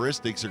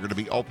Characteristics are going to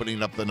be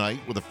opening up the night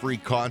with a free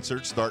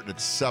concert starting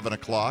at 7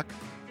 o'clock.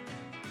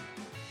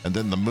 And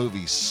then the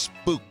movie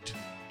Spooked.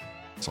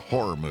 It's a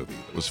horror movie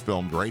that was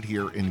filmed right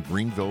here in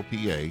Greenville,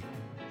 PA.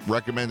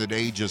 Recommended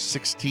age is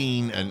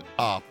 16 and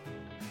up.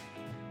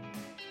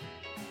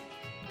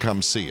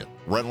 come see it.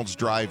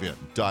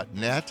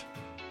 ReynoldsDriveIn.net,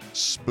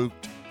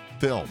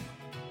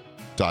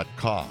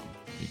 SpookedFilm.com.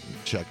 You can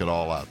check it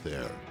all out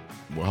there.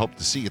 We'll hope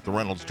to see you at the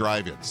Reynolds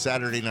Drive-In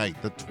Saturday night,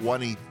 the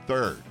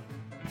 23rd.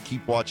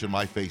 Keep watching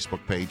my Facebook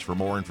page for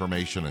more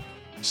information and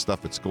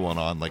stuff that's going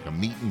on, like a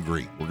meet and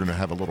greet. We're going to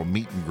have a little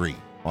meet and greet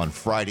on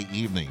Friday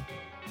evening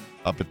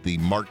up at the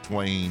Mark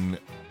Twain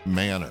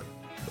Manor,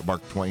 the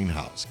Mark Twain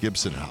House,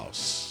 Gibson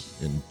House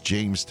in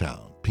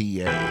Jamestown,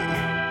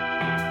 PA.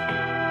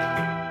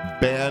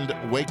 Band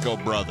Waco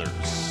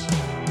Brothers.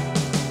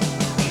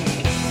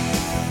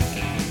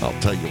 I'll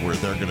tell you where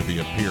they're going to be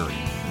appearing.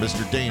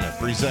 Mr. Dana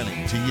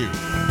presenting to you.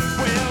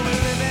 Well, we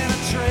live in a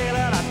trailer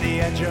at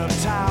the edge of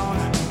town.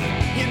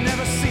 You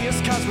never see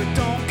us cause we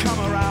don't come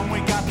around.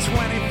 We got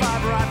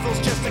 25 rifles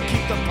just to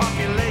keep the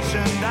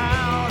population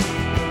down.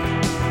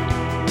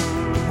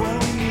 Well,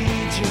 we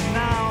need you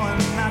now, and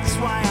that's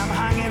why I'm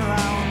hanging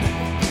around.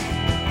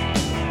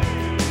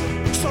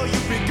 So you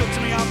be good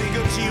to me, I'll be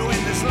good to you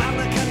in this land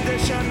of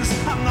conditions.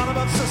 I'm not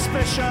above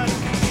suspicion.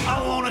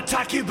 I won't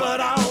attack you, but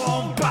I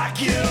won't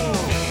back you.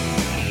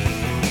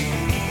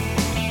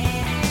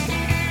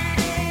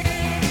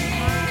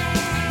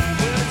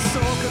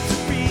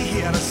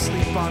 To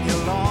sleep on your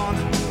lawn.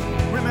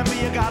 Remember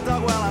your guard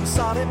dog? Well, I'm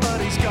sorry,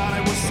 but he's gone.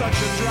 It was such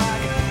a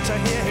drag to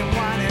hear him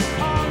whining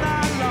all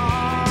night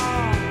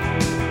long.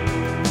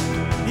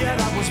 Yeah,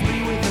 that was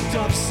me with the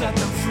dove. Set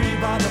them free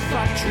by the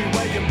factory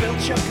where you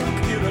built your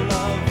computer,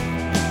 love.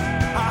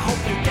 I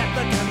hope you get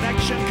the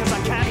connection, cause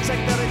I can't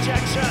take the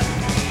rejection.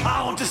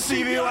 I won't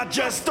deceive you, I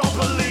just don't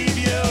believe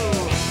you.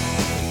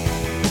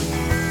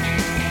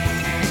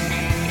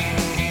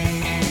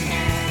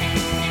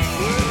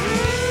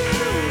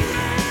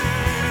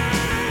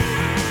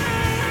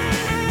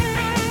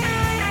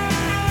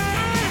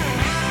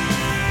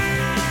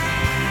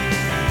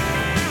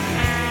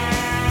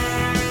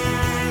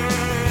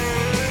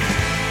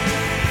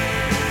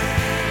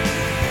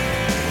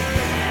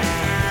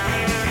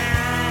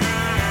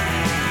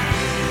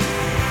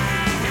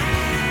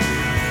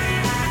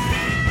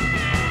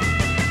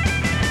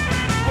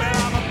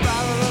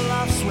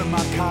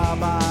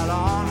 Carbide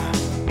on.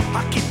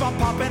 I keep on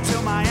popping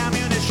till my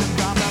ammunition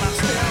gone, but I'm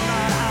still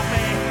not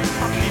happy.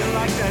 I feel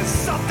like there's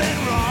something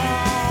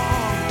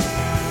wrong.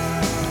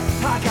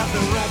 I got the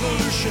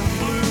revolution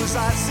blues.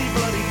 I see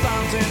bloody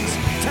fountains.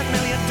 10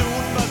 million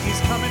dune buggies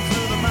coming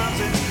through the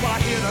mountains. Well, I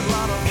hear that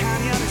Lotto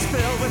Canyon is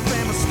filled with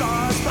famous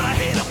stars, but I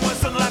hate them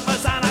worse than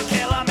lepers and I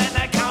kill them in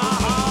their cars.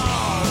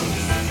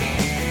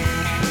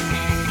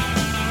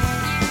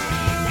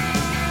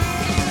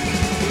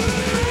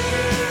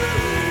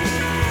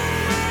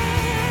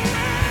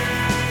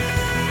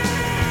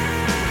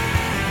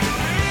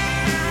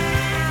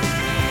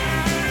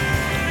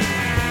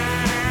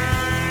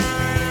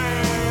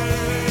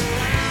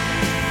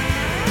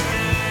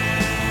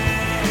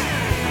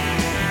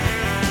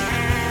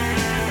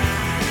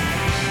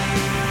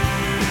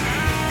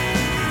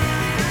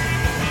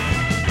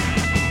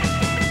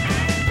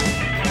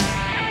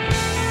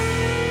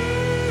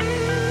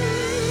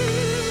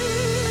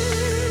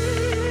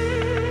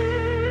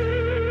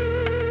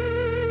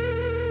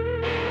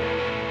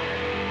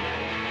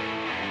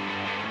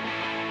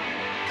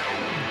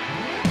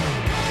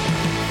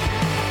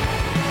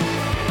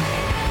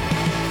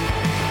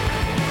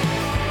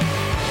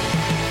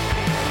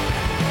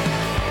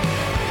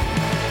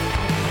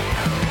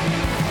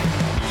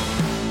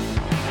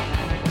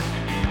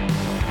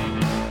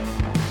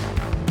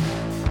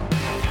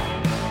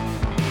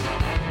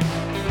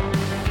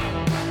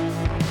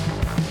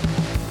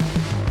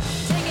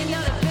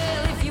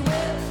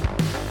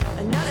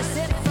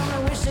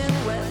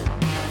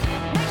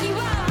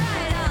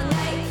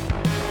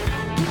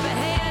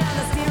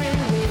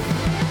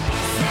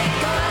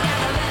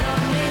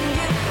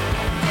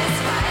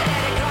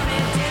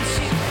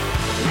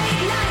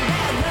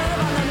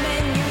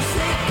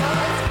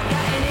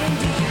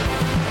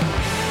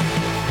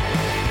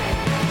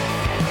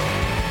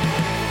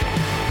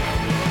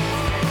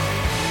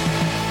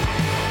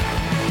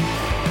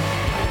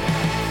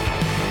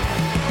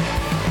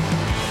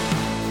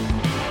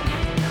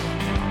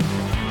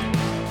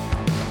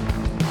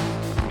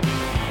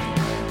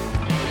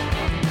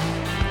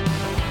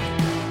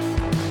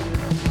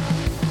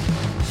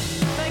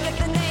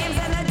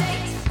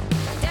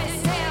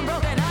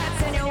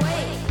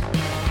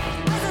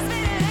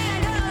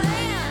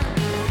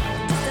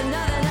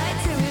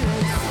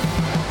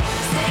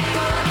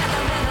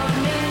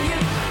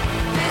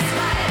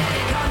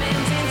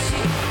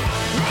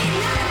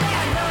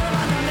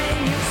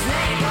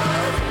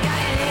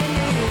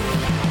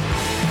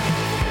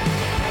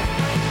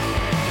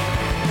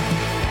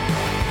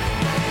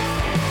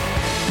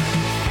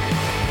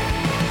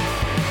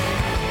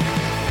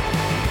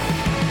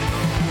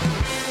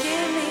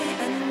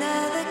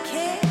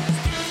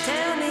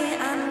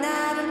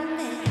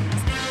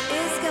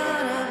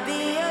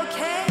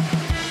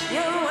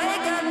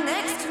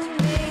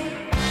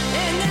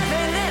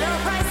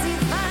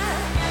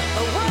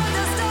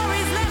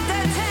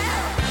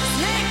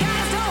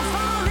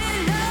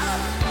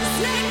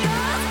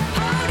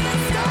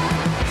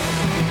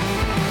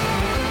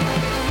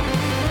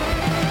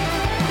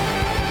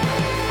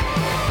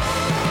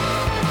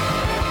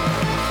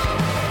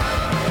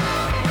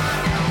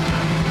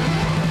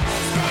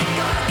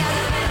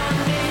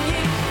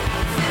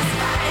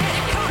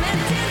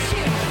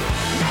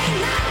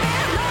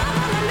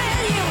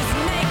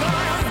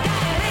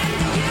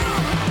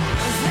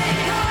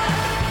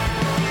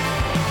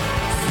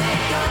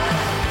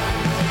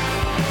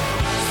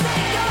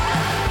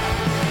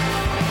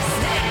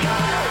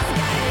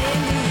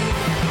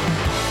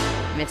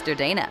 Mr.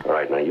 Dana. All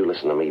right, now you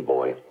listen to me,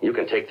 boy. You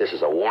can take this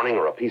as a warning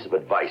or a piece of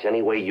advice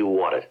any way you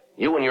want it.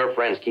 You and your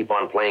friends keep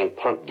on playing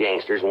punk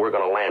gangsters, and we're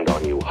going to land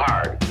on you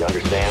hard. You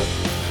understand?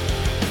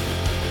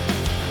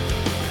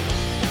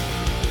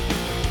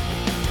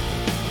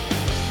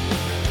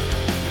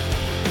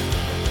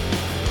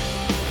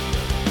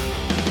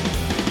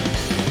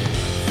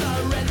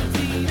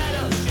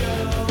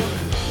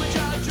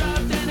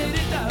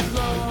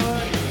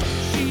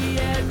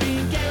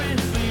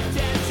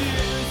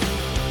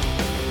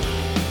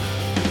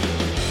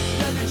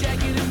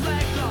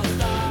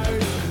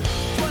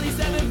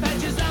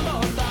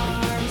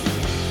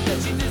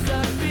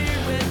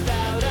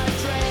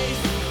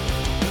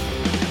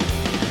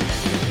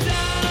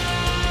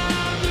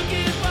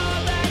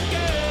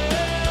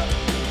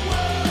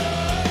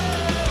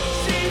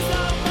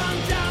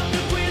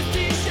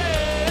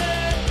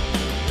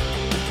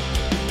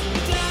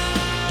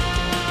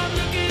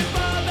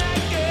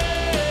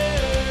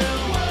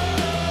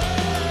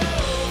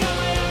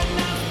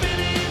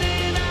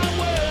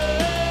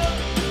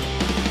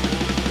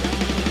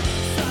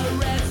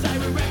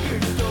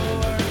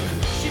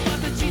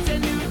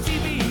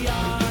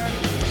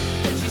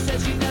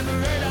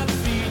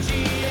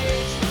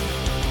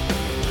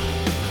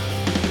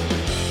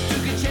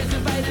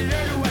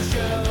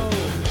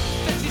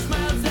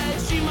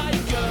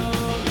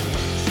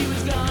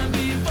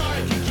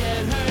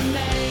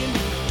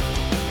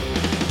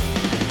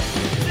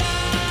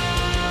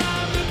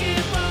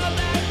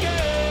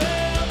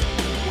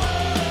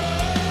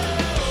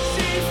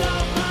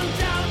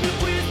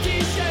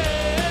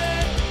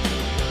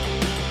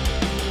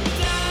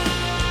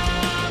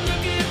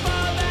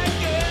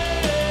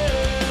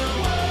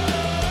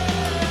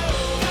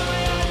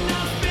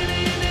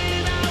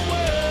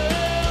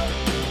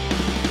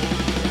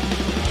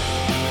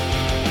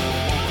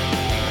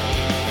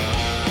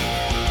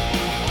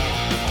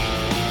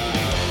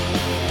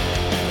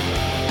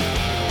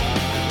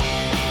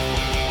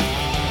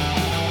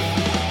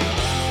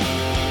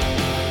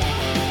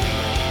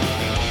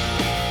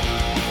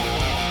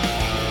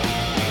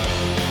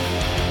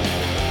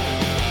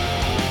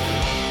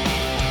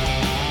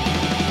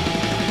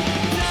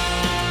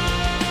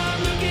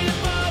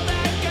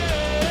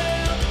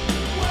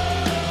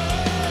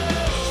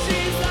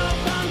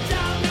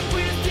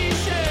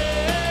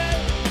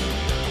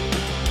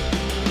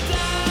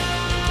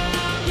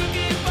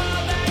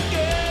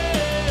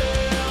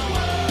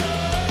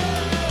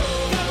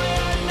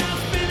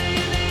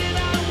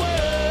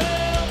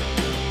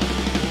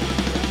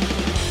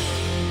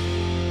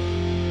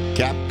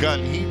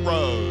 Gun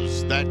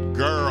Heroes, that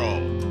girl.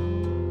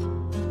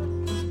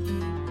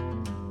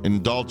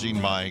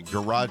 Indulging my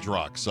garage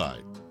rock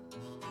side.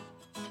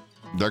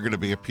 They're going to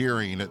be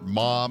appearing at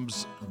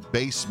Mom's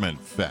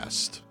Basement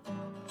Fest,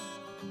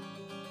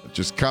 which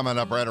is coming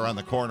up right around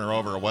the corner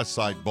over at West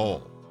Side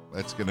Bowl.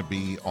 That's going to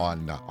be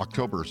on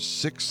October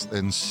 6th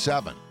and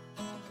 7th.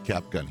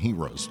 Cap Gun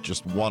Heroes,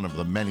 just one of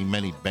the many,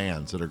 many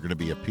bands that are going to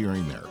be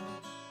appearing there.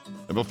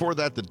 And before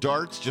that, the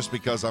Darts, just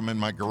because I'm in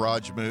my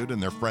garage mood,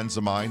 and they're friends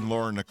of mine,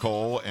 Laura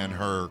Nicole and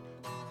her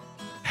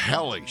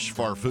hellish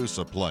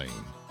Farfoosa playing.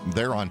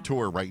 They're on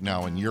tour right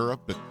now in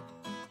Europe, but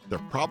they're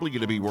probably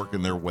going to be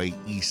working their way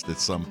east at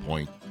some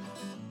point.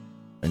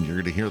 And you're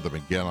going to hear them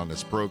again on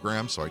this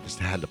program, so I just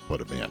had to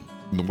put them in.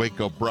 And the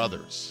Waco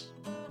Brothers,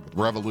 with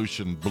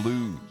Revolution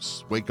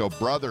Blues. Waco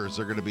Brothers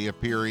are going to be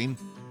appearing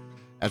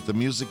at the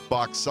Music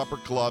Box Supper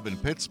Club in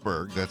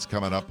Pittsburgh. That's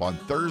coming up on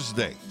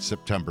Thursday,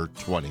 September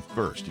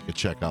 21st. You can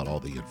check out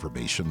all the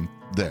information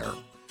there.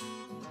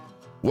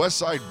 West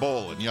Side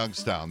Bowl in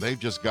Youngstown, they've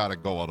just got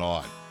it going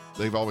on.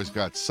 They've always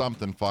got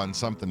something fun,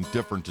 something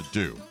different to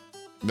do.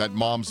 That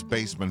Mom's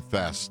Basement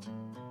Fest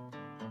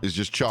is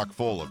just chock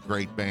full of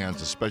great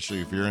bands,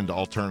 especially if you're into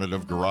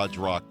alternative, garage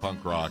rock,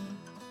 punk rock.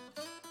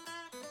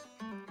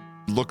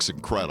 Looks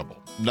incredible.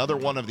 Another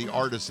one of the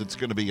artists that's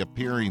going to be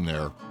appearing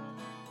there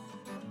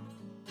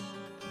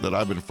that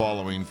I've been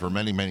following for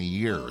many, many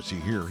years. You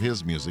hear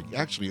his music.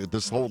 Actually,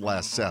 this whole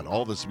last set,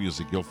 all this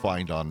music you'll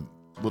find on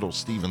Little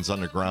Steven's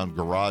Underground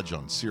Garage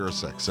on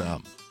Sirius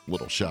XM.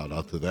 Little shout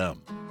out to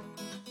them.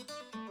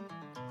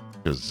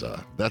 Because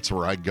that's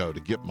where I go to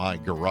get my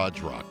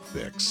garage rock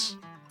fix.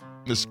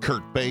 This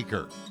Kurt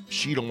Baker,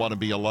 She Don't Want to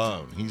Be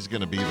Alone. He's going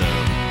to be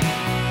there.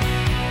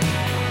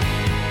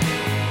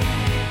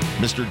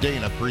 Mr.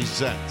 Dana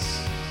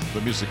presents the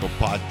musical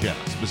podcast,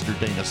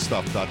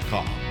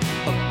 MrDanaStuff.com.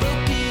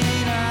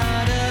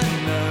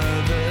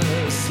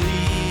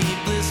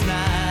 Sleepless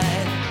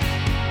night.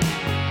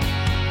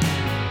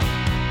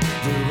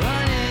 They're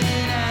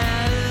running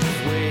out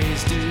of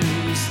ways to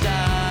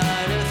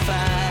start a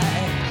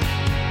fight.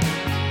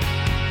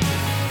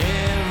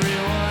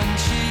 Everyone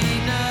she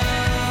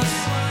knows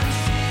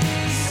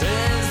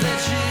says that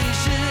she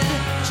should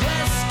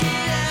just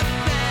get up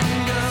and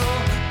go,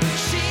 but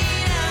she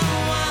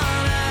don't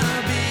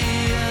wanna be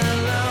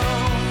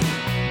alone.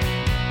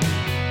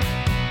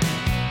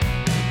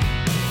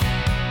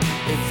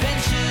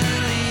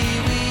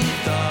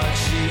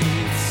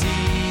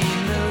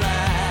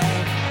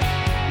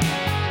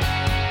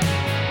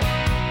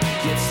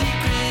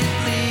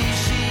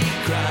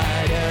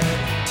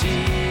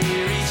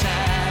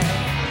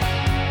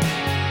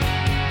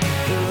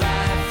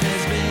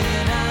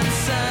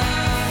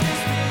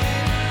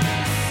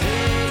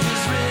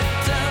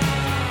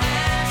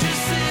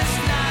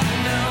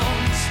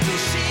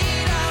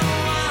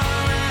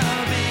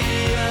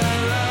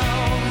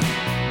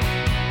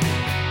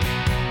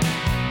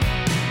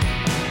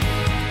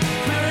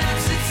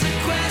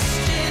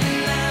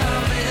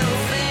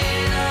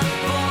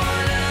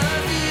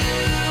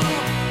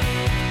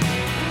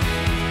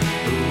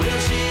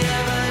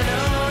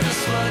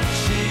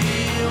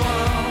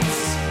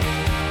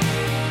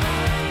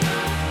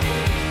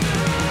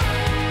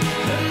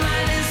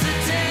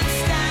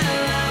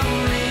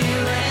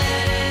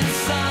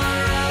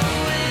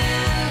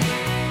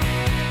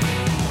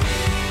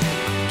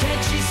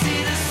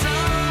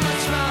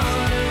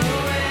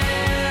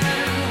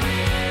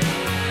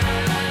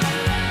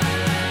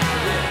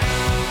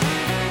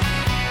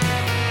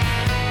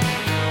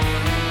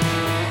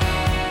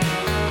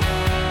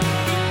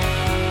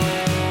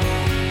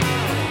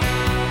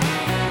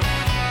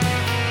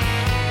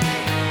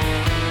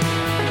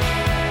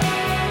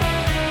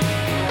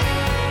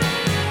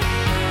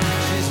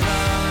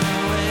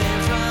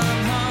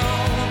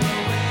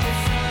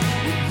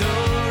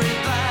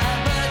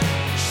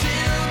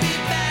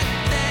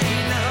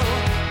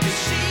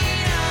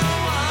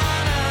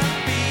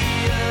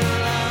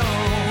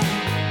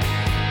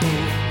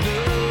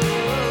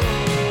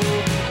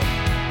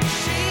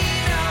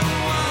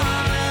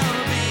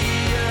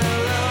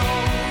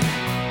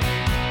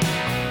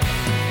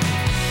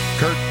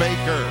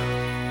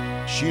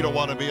 Don't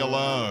Want to Be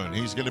Alone.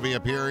 He's going to be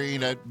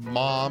appearing at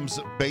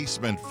Mom's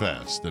Basement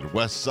Fest at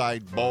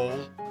Westside Bowl.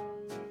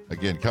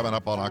 Again, coming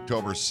up on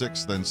October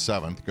 6th and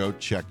 7th. Go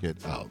check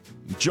it out.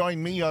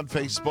 Join me on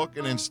Facebook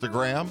and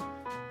Instagram.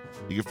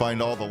 You can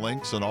find all the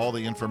links and all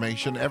the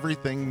information,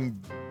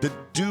 everything to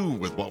do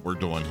with what we're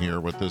doing here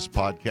with this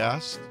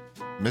podcast.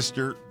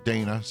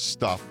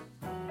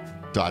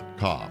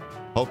 MrDanaStuff.com.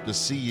 Hope to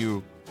see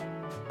you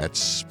at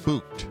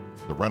Spooked,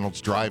 the Reynolds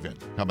Drive-In,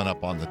 coming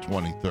up on the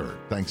 23rd.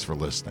 Thanks for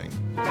listening.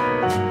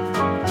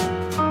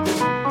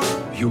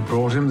 You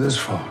brought him this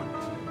far.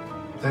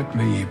 Let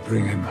me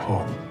bring him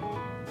home.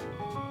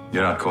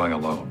 You're not going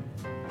alone.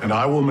 And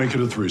I will make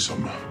it a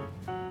threesome.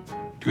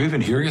 Do you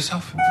even hear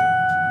yourself?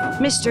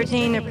 Mr.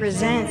 Dana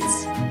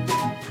presents